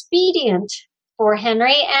expedient for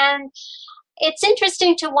Henry. And it's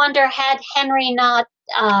interesting to wonder, had Henry not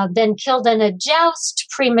been killed in a joust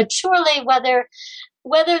prematurely, whether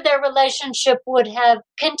their relationship would have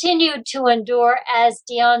continued to endure, as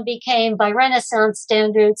Diane became, by Renaissance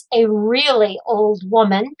standards, a really old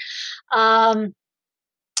woman.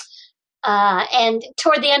 And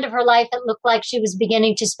toward the end of her life, it looked like she was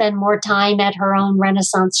beginning to spend more time at her own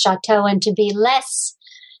Renaissance chateau and to be less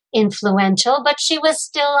influential, but she was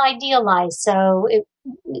still idealized. So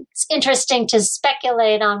it's interesting to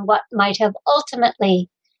speculate on what might have ultimately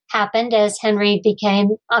happened as Henry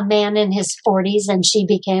became a man in his 40s and she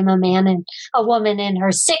became a woman in her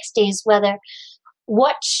 60s,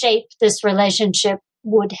 what shape this relationship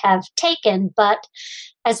would have taken. But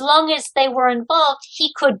as long as they were involved,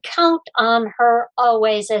 he could count on her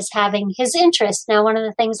always as having his interests. Now, one of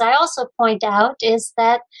the things I also point out is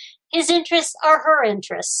that his interests are her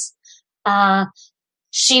interests.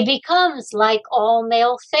 She becomes, like all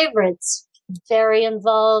male favorites, very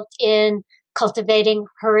involved in cultivating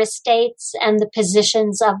her estates and the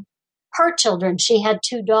positions of her children. She had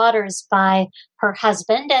 2 daughters by her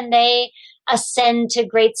husband, and they ascend to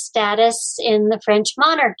great status in the French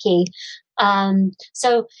monarchy.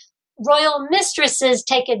 So royal mistresses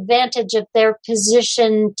take advantage of their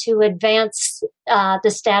position to advance the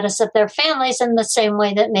status of their families in the same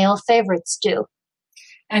way that male favorites do.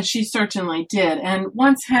 And she certainly did. And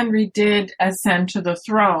once Henry did ascend to the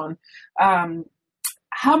throne,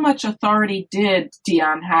 how much authority did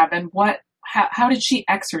Diane have, and how did she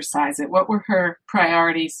exercise it? What were her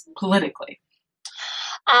priorities politically?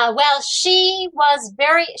 Well, she was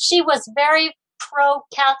very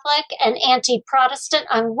pro-Catholic and anti-Protestant.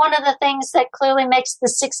 And one of the things that clearly makes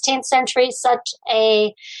the 16th century such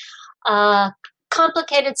a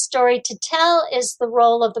complicated story to tell is the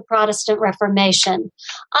role of the Protestant Reformation.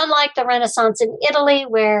 Unlike the Renaissance in Italy,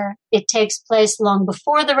 where it takes place long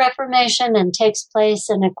before the Reformation and takes place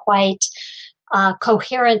in a quite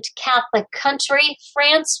coherent Catholic country,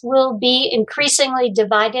 France will be increasingly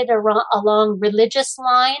divided along religious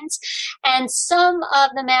lines, and some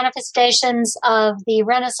of the manifestations of the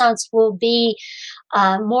Renaissance will be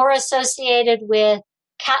more associated with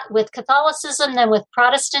Catholicism than with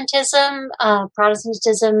Protestantism.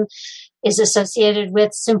 Protestantism is associated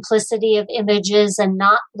with simplicity of images and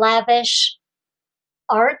not lavish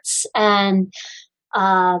arts, and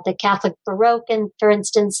the Catholic Baroque, for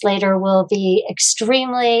instance, later will be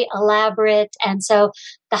extremely elaborate. And so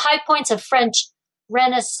the high points of French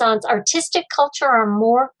Renaissance artistic culture are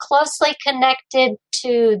more closely connected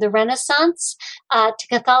to the Renaissance, to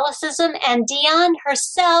Catholicism, and Diane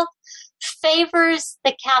herself favors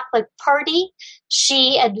the Catholic party.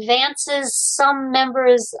 She advances some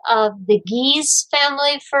members of the Guise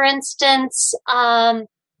family, for instance.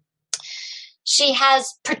 She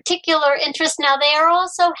has particular interests. Now, they are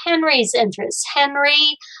also Henry's interests.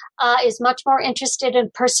 Henry is much more interested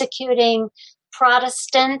in persecuting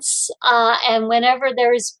Protestants, and whenever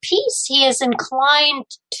there is peace, he is inclined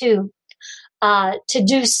to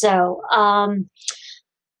do so.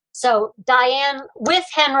 So Diane, with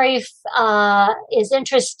Henry, is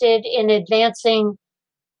interested in advancing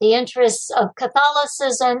the interests of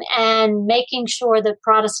Catholicism and making sure that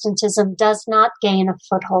Protestantism does not gain a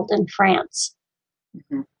foothold in France.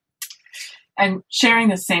 Mm-hmm. And sharing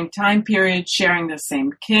the same time period, sharing the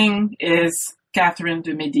same king, is Catherine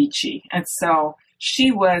de Medici. And so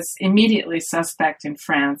she was immediately suspect in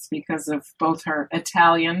France because of both her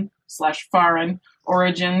Italian/foreign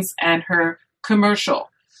origins and her commercial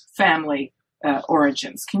family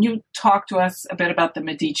origins. Can you talk to us a bit about the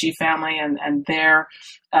Medici family and their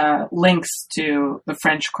links to the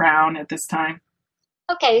French crown at this time?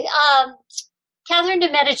 Okay. Catherine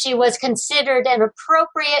de' Medici was considered an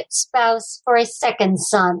appropriate spouse for a second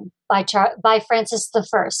son by Francis I.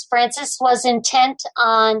 Francis was intent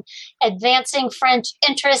on advancing French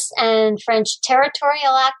interests and French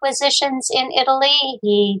territorial acquisitions in Italy.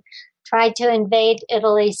 He tried to invade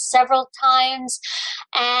Italy several times,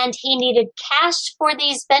 and he needed cash for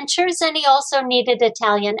these ventures, and he also needed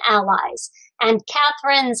Italian allies. And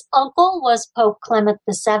Catherine's uncle was Pope Clement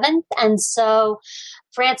VII, and so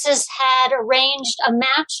Francis had arranged a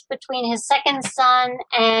match between his second son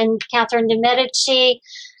and Catherine de' Medici,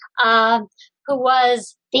 who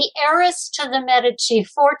was the heiress to the Medici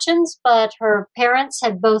fortunes, but her parents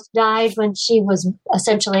had both died when she was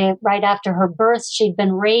essentially right after her birth. She'd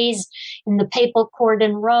been raised in the papal court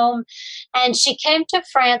in Rome, and she came to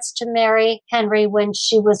France to marry Henry when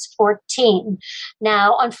she was 14.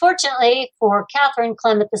 Now, unfortunately for Catherine,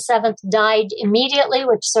 Clement VII died immediately,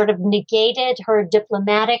 which sort of negated her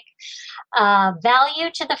diplomatic value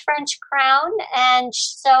to the French crown, and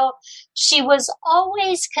so she was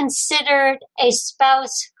always considered a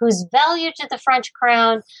spouse whose value to the French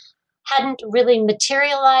crown hadn't really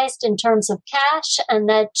materialized in terms of cash, and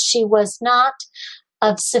that she was not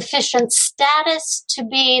of sufficient status to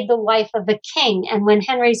be the wife of a king. And when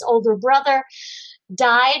Henry's older brother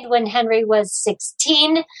died when Henry was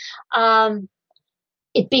 16,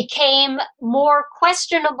 it became more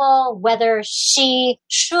questionable whether she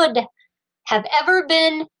should have ever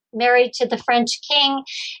been married to the French king,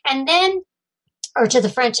 and then, or to the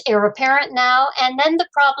French heir apparent now. And then the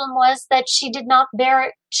problem was that she did not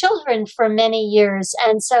bear children for many years.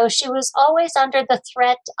 And so she was always under the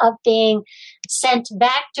threat of being sent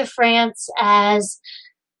back to France as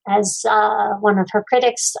one of her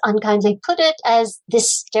critics unkindly put it, as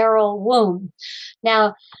this sterile womb.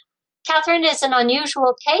 Now, Catherine is an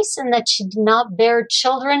unusual case in that she did not bear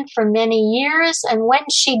children for many years, and when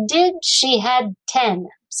she did, she had 10.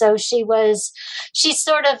 So she's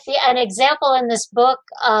sort of an example in this book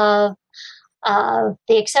of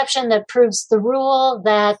the exception that proves the rule,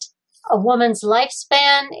 that a woman's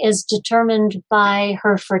lifespan is determined by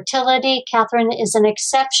her fertility. Catherine is an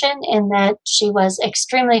exception in that she was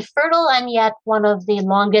extremely fertile and yet one of the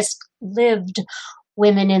longest lived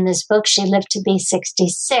women in this book. She lived to be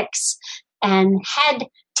 66 and had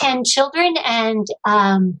 10 children and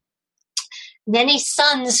many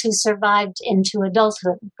sons who survived into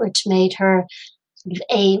adulthood, which made her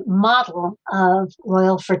a model of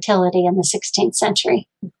royal fertility in the 16th century.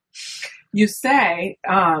 You say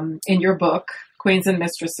in your book, Queens and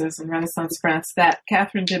Mistresses in Renaissance France, that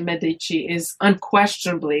Catherine de' Medici is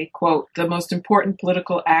unquestionably, quote, the most important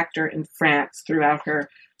political actor in France throughout her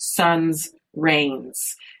son's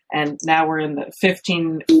reigns. And now we're in the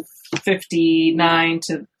 1559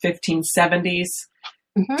 to 1570s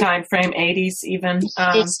time frame, 80s even.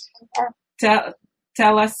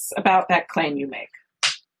 Tell us about that claim you make.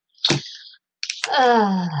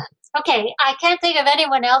 Okay, I can't think of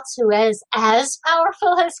anyone else who is as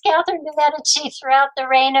powerful as Catherine de' Medici throughout the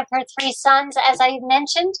reign of her three sons. As I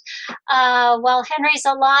mentioned, while Henry's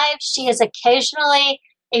alive, she is occasionally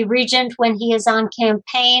a regent when he is on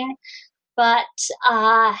campaign, but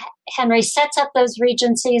Henry sets up those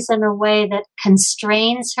regencies in a way that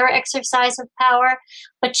constrains her exercise of power.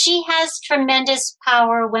 But she has tremendous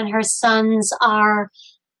power when her sons are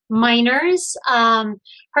minors.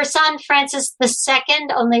 Her son, Francis II,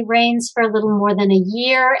 only reigns for a little more than a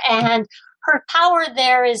year, and her power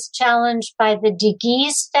there is challenged by the de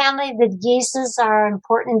Guise family. The Guises are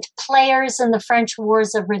important players in the French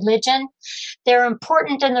wars of religion. They're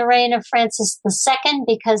important in the reign of Francis II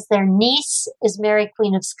because their niece is Mary,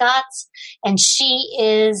 Queen of Scots, and she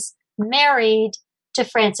is married to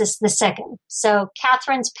Francis II. So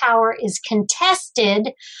Catherine's power is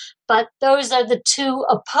contested, but those are the two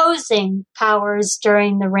opposing powers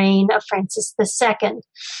during the reign of Francis II.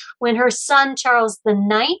 When her son Charles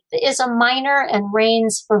IX is a minor and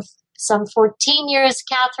reigns for some 14 years,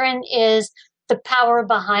 Catherine is the power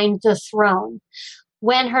behind the throne.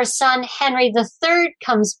 When her son Henry III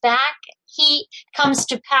comes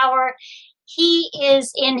to power, he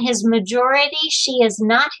is in his majority. She is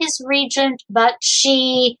not his regent, but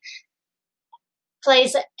she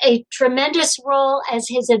plays a tremendous role as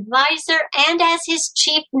his advisor and as his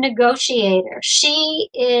chief negotiator. She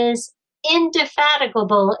is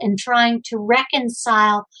indefatigable in trying to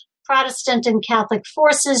reconcile Protestant and Catholic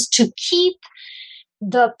forces to keep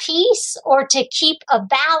the peace or to keep a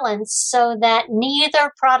balance so that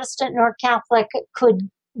neither Protestant nor Catholic could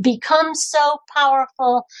become so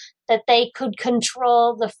powerful that they could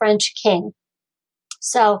control the French king.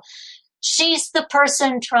 So she's the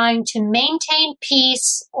person trying to maintain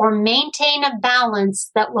peace or maintain a balance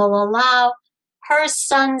that will allow her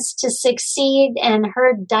sons to succeed and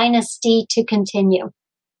her dynasty to continue,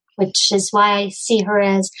 which is why I see her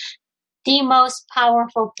as the most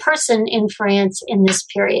powerful person in France in this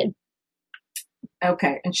period.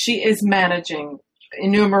 Okay, and she is managing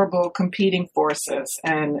innumerable competing forces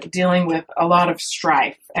and dealing with a lot of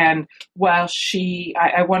strife. And while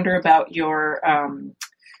I wonder about your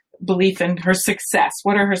belief in her success.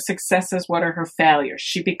 What are her successes? What are her failures?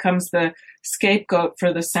 She becomes the scapegoat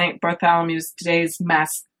for the St. Bartholomew's Day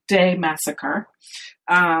massacre.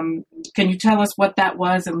 Can you tell us what that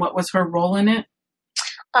was and what was her role in it?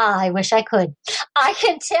 I wish I could. I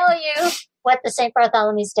can tell you what the St.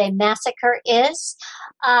 Bartholomew's Day massacre is.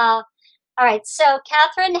 All right, so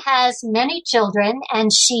Catherine has many children,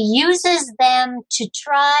 and she uses them to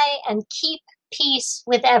try and keep peace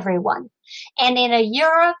with everyone. And in a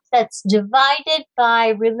Europe that's divided by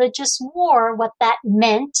religious war, what that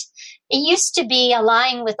meant, it used to be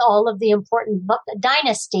allying with all of the important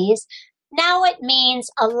dynasties. Now it means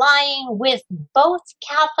allying with both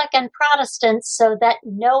Catholic and Protestants so that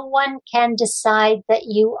no one can decide that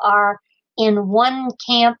you are in one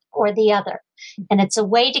camp or the other. And it's a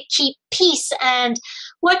way to keep peace. And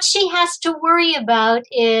what she has to worry about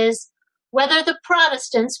is whether the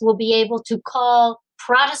Protestants will be able to call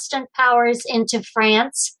Protestant powers into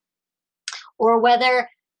France, or whether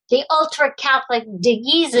the ultra-Catholic de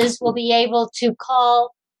Guises will be able to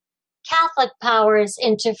call Catholic powers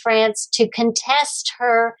into France to contest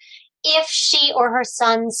her if she or her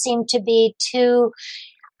sons seem to be too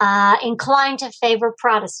inclined to favor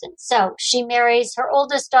Protestants. So she marries her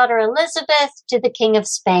oldest daughter, Elizabeth, to the King of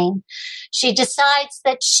Spain. She decides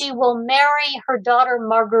that she will marry her daughter,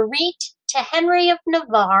 Marguerite, to Henry of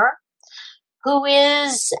Navarre, who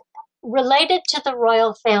is related to the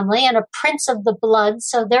royal family and a prince of the blood,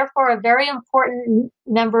 so therefore a very important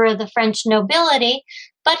member of the French nobility,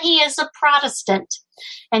 but he is a Protestant.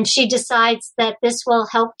 And she decides that this will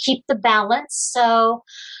help keep the balance. So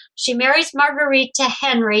she marries Marguerite to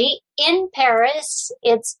Henry in Paris.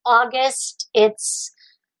 It's August. It's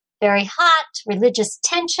very hot. Religious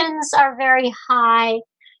tensions are very high.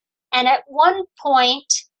 And at one point,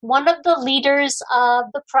 one of the leaders of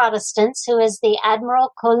the Protestants, who is the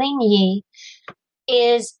Admiral Coligny,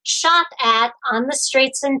 is shot at on the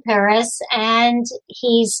streets in Paris, and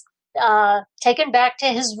he's taken back to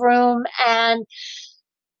his room, and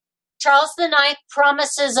Charles IX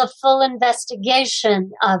promises a full investigation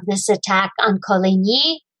of this attack on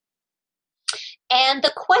Coligny. And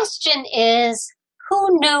the question is,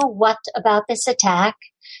 who knew what about this attack?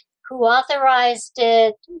 Who authorized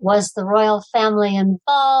it? Was the royal family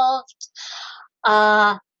involved?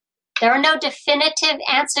 There are no definitive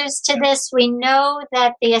answers to this. We know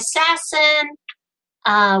that the assassin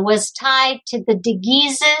was tied to the de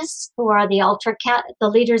Guises, who are the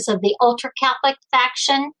leaders of the ultra-Catholic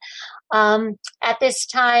faction. At this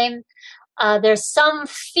time, there's some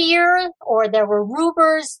fear, or there were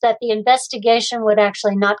rumors that the investigation would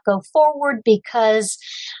actually not go forward because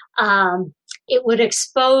it would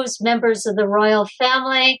expose members of the royal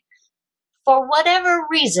family. For whatever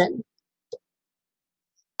reason,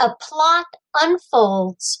 a plot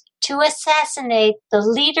unfolds to assassinate the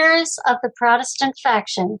leaders of the Protestant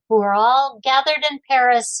faction, who are all gathered in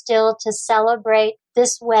Paris still to celebrate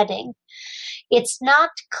this wedding. It's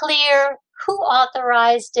not clear who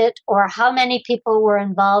authorized it or how many people were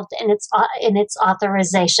involved in its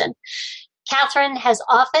authorization. Catherine has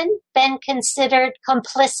often been considered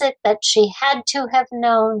complicit, that she had to have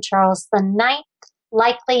known. Charles IX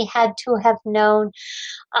likely had to have known.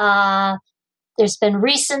 There's been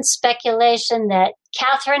recent speculation that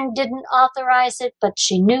Catherine didn't authorize it, but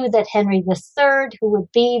she knew that Henry III, who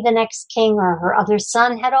would be the next king, or her other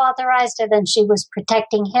son, had authorized it, and she was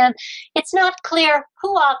protecting him. It's not clear who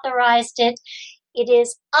authorized it. It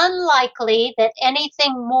is unlikely that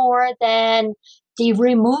anything more than the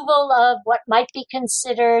removal of what might be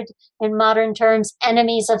considered, in modern terms,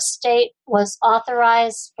 enemies of state was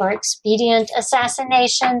authorized for expedient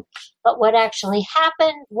assassination. But what actually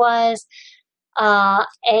happened was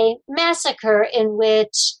a massacre in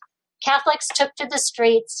which Catholics took to the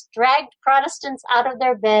streets, dragged Protestants out of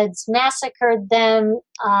their beds, massacred them.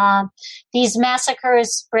 These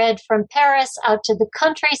massacres spread from Paris out to the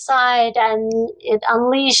countryside, and it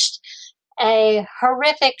unleashed a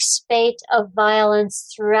horrific spate of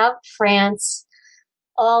violence throughout France,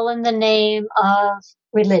 all in the name of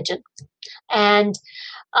religion. And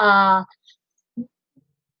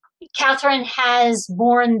Catherine has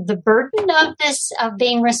borne the burden of this, of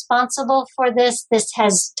being responsible for this. This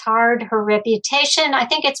has tarred her reputation. I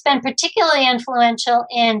think it's been particularly influential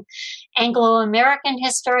in Anglo-American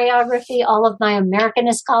historiography. All of my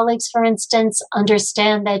Americanist colleagues, for instance,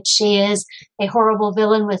 understand that she is a horrible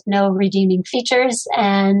villain with no redeeming features.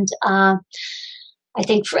 And I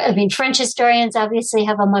think, French historians obviously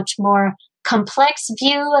have a much more complex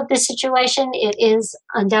view of the situation. It is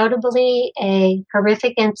undoubtedly a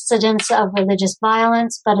horrific incidence of religious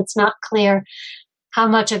violence, but it's not clear how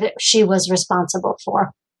much of it she was responsible for.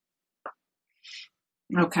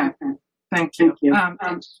 Okay, thank you.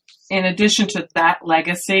 In addition to that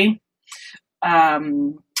legacy,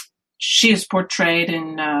 she is portrayed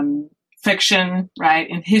in fiction, right,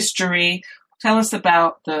 in history. Tell us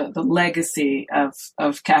about the legacy of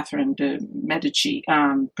Catherine de Medici,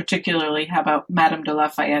 particularly how about Madame de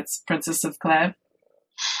Lafayette's Princess of Clèves?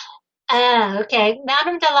 Okay.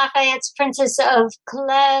 Madame de Lafayette's Princess of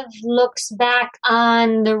Clèves looks back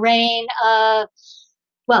on the reign of,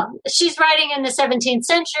 well, she's writing in the 17th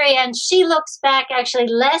century, and she looks back actually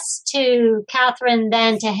less to Catherine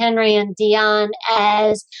than to Henry and Diane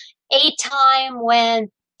as a time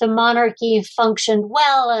when the monarchy functioned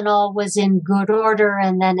well and all was in good order,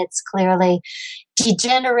 and then it's clearly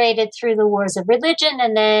degenerated through the wars of religion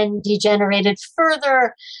and then degenerated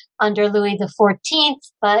further under Louis XIV.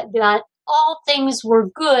 But all things were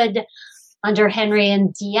good under Henry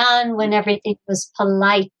and Diane when everything was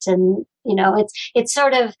polite, and it's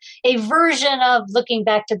sort of a version of looking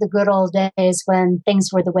back to the good old days when things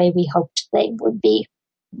were the way we hoped they would be.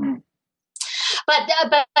 Mm. But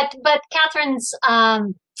Catherine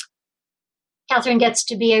gets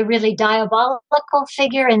to be a really diabolical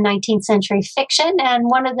figure in 19th century fiction. And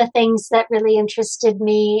one of the things that really interested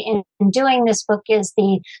me in doing this book is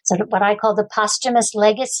the sort of what I call the posthumous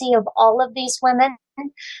legacy of all of these women,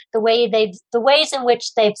 the ways in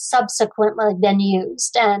which they've subsequently been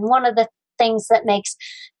used. And one of the things that makes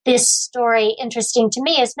this story interesting to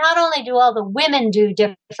me is not only do all the women do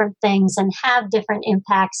different things and have different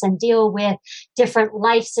impacts and deal with different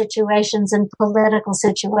life situations and political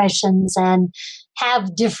situations and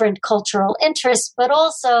have different cultural interests, but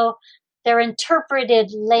also they're interpreted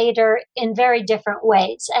later in very different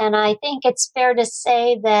ways. And I think it's fair to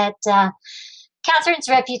say that Catherine's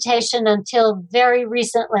reputation until very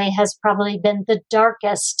recently has probably been the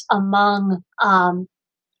darkest among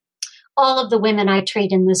all of the women I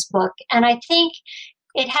treat in this book. And I think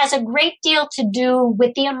it has a great deal to do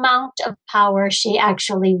with the amount of power she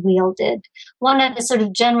actually wielded. One of the sort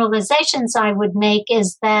of generalizations I would make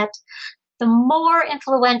is that the more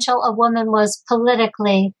influential a woman was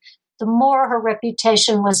politically, the more her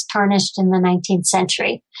reputation was tarnished in the 19th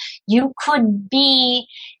century. You could be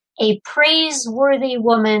a praiseworthy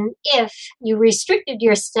woman if you restricted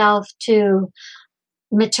yourself to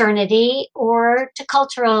maternity or to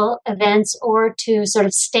cultural events or to sort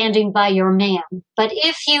of standing by your man. But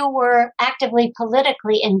if you were actively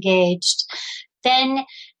politically engaged, then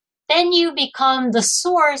you become the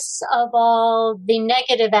source of all the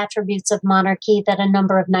negative attributes of monarchy that a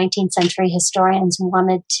number of 19th century historians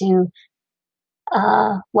wanted to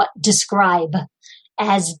describe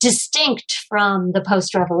as distinct from the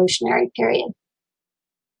post-revolutionary period.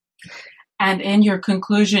 And in your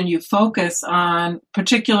conclusion, you focus on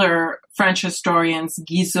particular French historians,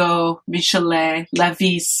 Guizot, Michelet,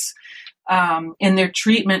 Lavis, in their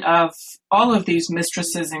treatment of all of these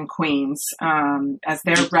mistresses and queens as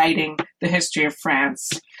they're writing the history of France.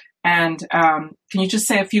 And can you just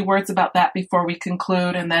say a few words about that before we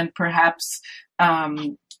conclude, and then perhaps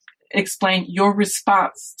explain your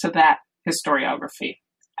response to that historiography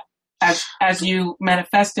as you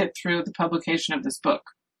manifest it through the publication of this book?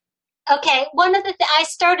 Okay, one of the I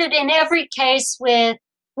started in every case with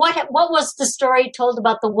what was the story told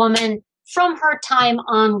about the woman from her time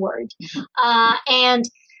onward. Mm-hmm. And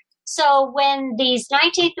so when these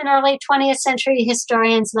 19th and early 20th century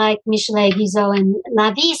historians like Michelet, Guizot, and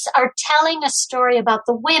Lavis are telling a story about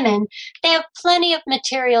the women, they have plenty of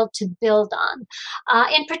material to build on.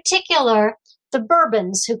 In particular, the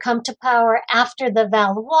Bourbons, who come to power after the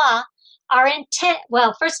Valois, are intent.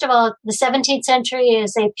 Well, first of all, the 17th century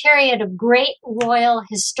is a period of great royal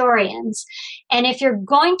historians. And if you're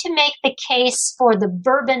going to make the case for the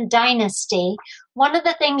Bourbon dynasty, one of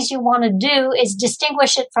the things you want to do is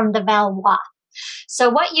distinguish it from the Valois. So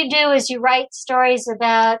what you do is you write stories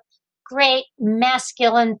about great,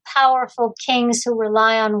 masculine, powerful kings who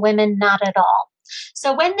rely on women not at all.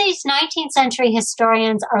 So when these 19th century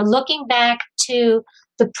historians are looking back to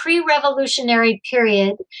the pre-revolutionary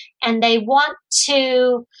period, and they want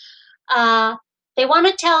to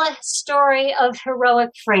tell a story of heroic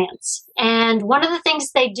France. And one of the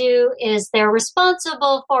things they do is they're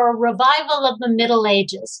responsible for a revival of the Middle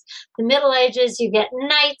Ages. The Middle Ages, you get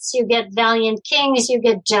knights, you get valiant kings, you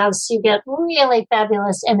get jousts, you get really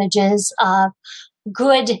fabulous images of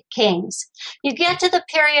good kings. You get to the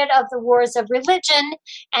period of the wars of religion,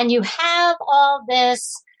 and you have all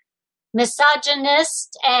this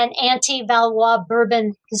misogynist and anti-Valois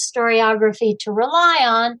Bourbon historiography to rely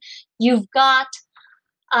on. You've got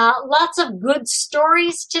lots of good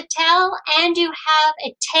stories to tell, and you have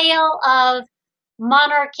a tale of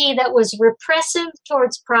monarchy that was repressive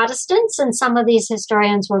towards Protestants, and some of these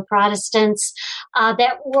historians were Protestants,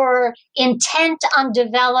 that were intent on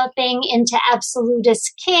developing into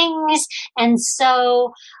absolutist kings, and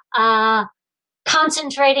so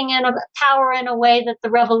concentrating in power in a way that the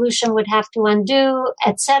revolution would have to undo,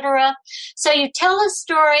 etc. So you tell a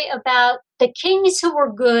story about the kings who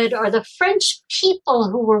were good, or the French people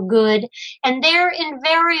who were good, and they're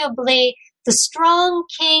invariably the strong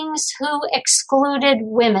kings who excluded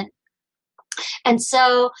women. And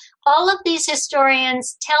so all of these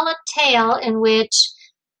historians tell a tale in which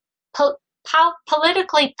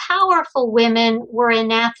politically powerful women were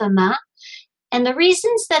anathema. And the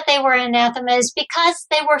reasons that they were anathema is because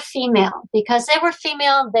they were female. Because they were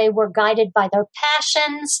female, they were guided by their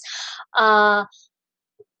passions.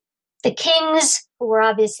 The kings, who were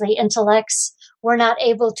obviously intellects, were not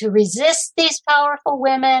able to resist these powerful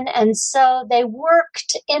women, and so they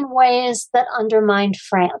worked in ways that undermined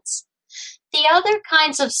France. The other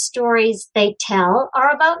kinds of stories they tell are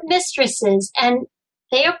about mistresses, and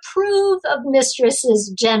they approve of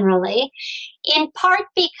mistresses generally, in part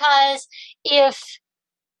because if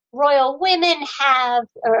royal women have,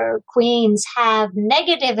 or queens have,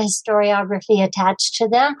 negative historiography attached to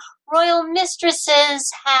them, royal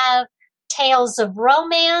mistresses have tales of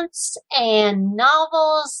romance and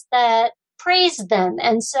novels that praise them.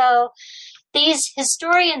 And so these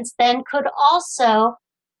historians then could also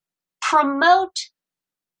promote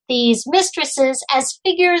these mistresses as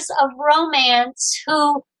figures of romance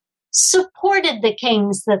who supported the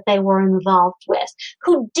kings that they were involved with,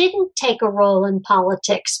 who didn't take a role in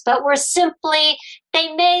politics, but were simply,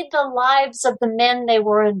 they made the lives of the men they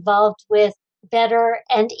were involved with better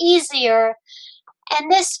and easier. And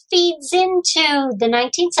this feeds into the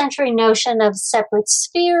 19th century notion of separate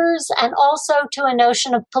spheres, and also to a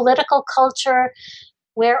notion of political culture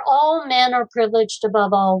where all men are privileged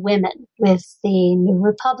above all women, with the New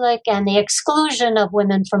Republic and the exclusion of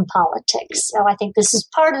women from politics. So I think this is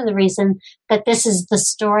part of the reason that this is the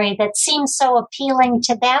story that seems so appealing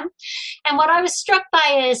to them. And what I was struck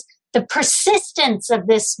by is the persistence of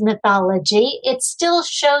this mythology. It still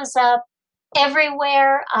shows up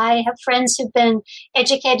everywhere. I have friends who've been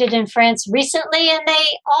educated in France recently, and they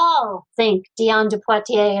all think Diane de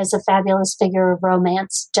Poitiers is a fabulous figure of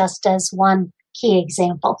romance, just as one key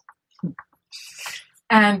example.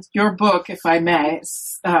 And your book, if I may,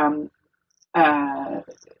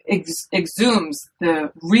 exhumes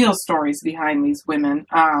the real stories behind these women,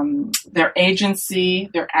 their agency,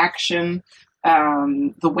 their action,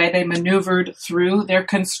 the way they maneuvered through their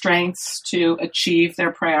constraints to achieve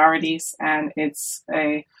their priorities, and it's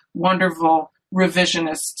a wonderful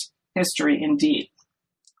revisionist history indeed.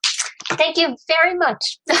 Thank you very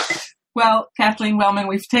much. Well, Kathleen Wellman,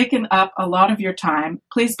 we've taken up a lot of your time.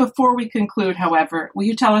 Please, before we conclude, however, will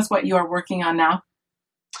you tell us what you are working on now?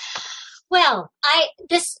 Well,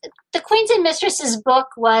 the Queens and Mistresses book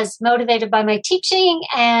was motivated by my teaching,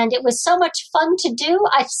 and it was so much fun to do.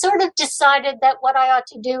 I've sort of decided that what I ought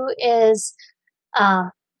to do is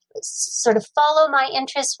sort of follow my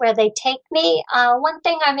interests where they take me. One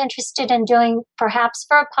thing I'm interested in doing, perhaps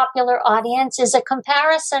for a popular audience, is a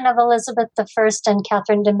comparison of Elizabeth I and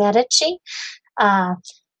Catherine de' Medici.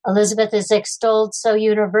 Elizabeth is extolled so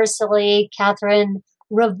universally, Catherine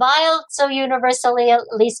reviled so universally, at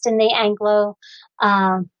least in the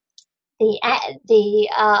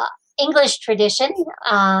English tradition,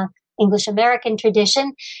 English-American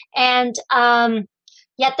tradition. And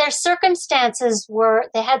Yet their circumstances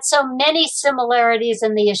they had so many similarities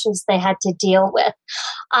in the issues they had to deal with.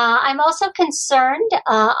 I'm also concerned,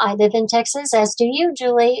 I live in Texas, as do you,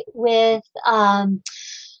 Julie, with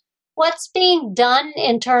what's being done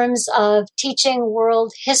in terms of teaching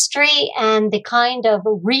world history and the kind of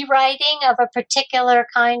rewriting of a particular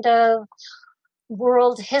kind of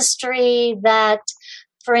world history that,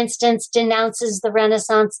 for instance, denounces the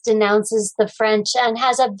Renaissance, denounces the French, and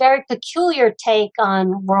has a very peculiar take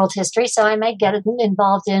on world history. So I might get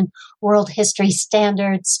involved in world history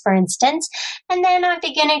standards, for instance. And then I'm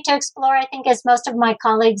beginning to explore, I think, as most of my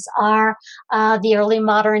colleagues are, the early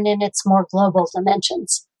modern in its more global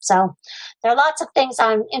dimensions. So there are lots of things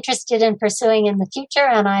I'm interested in pursuing in the future,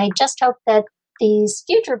 and I just hope that these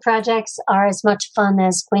future projects are as much fun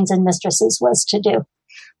as Queens and Mistresses was to do.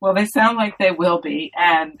 Well, they sound like they will be,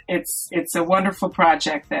 and it's a wonderful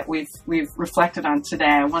project that we've reflected on today.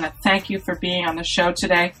 I want to thank you for being on the show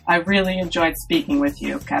today. I really enjoyed speaking with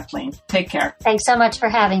you, Kathleen. Take care. Thanks so much for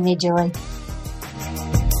having me, Julie.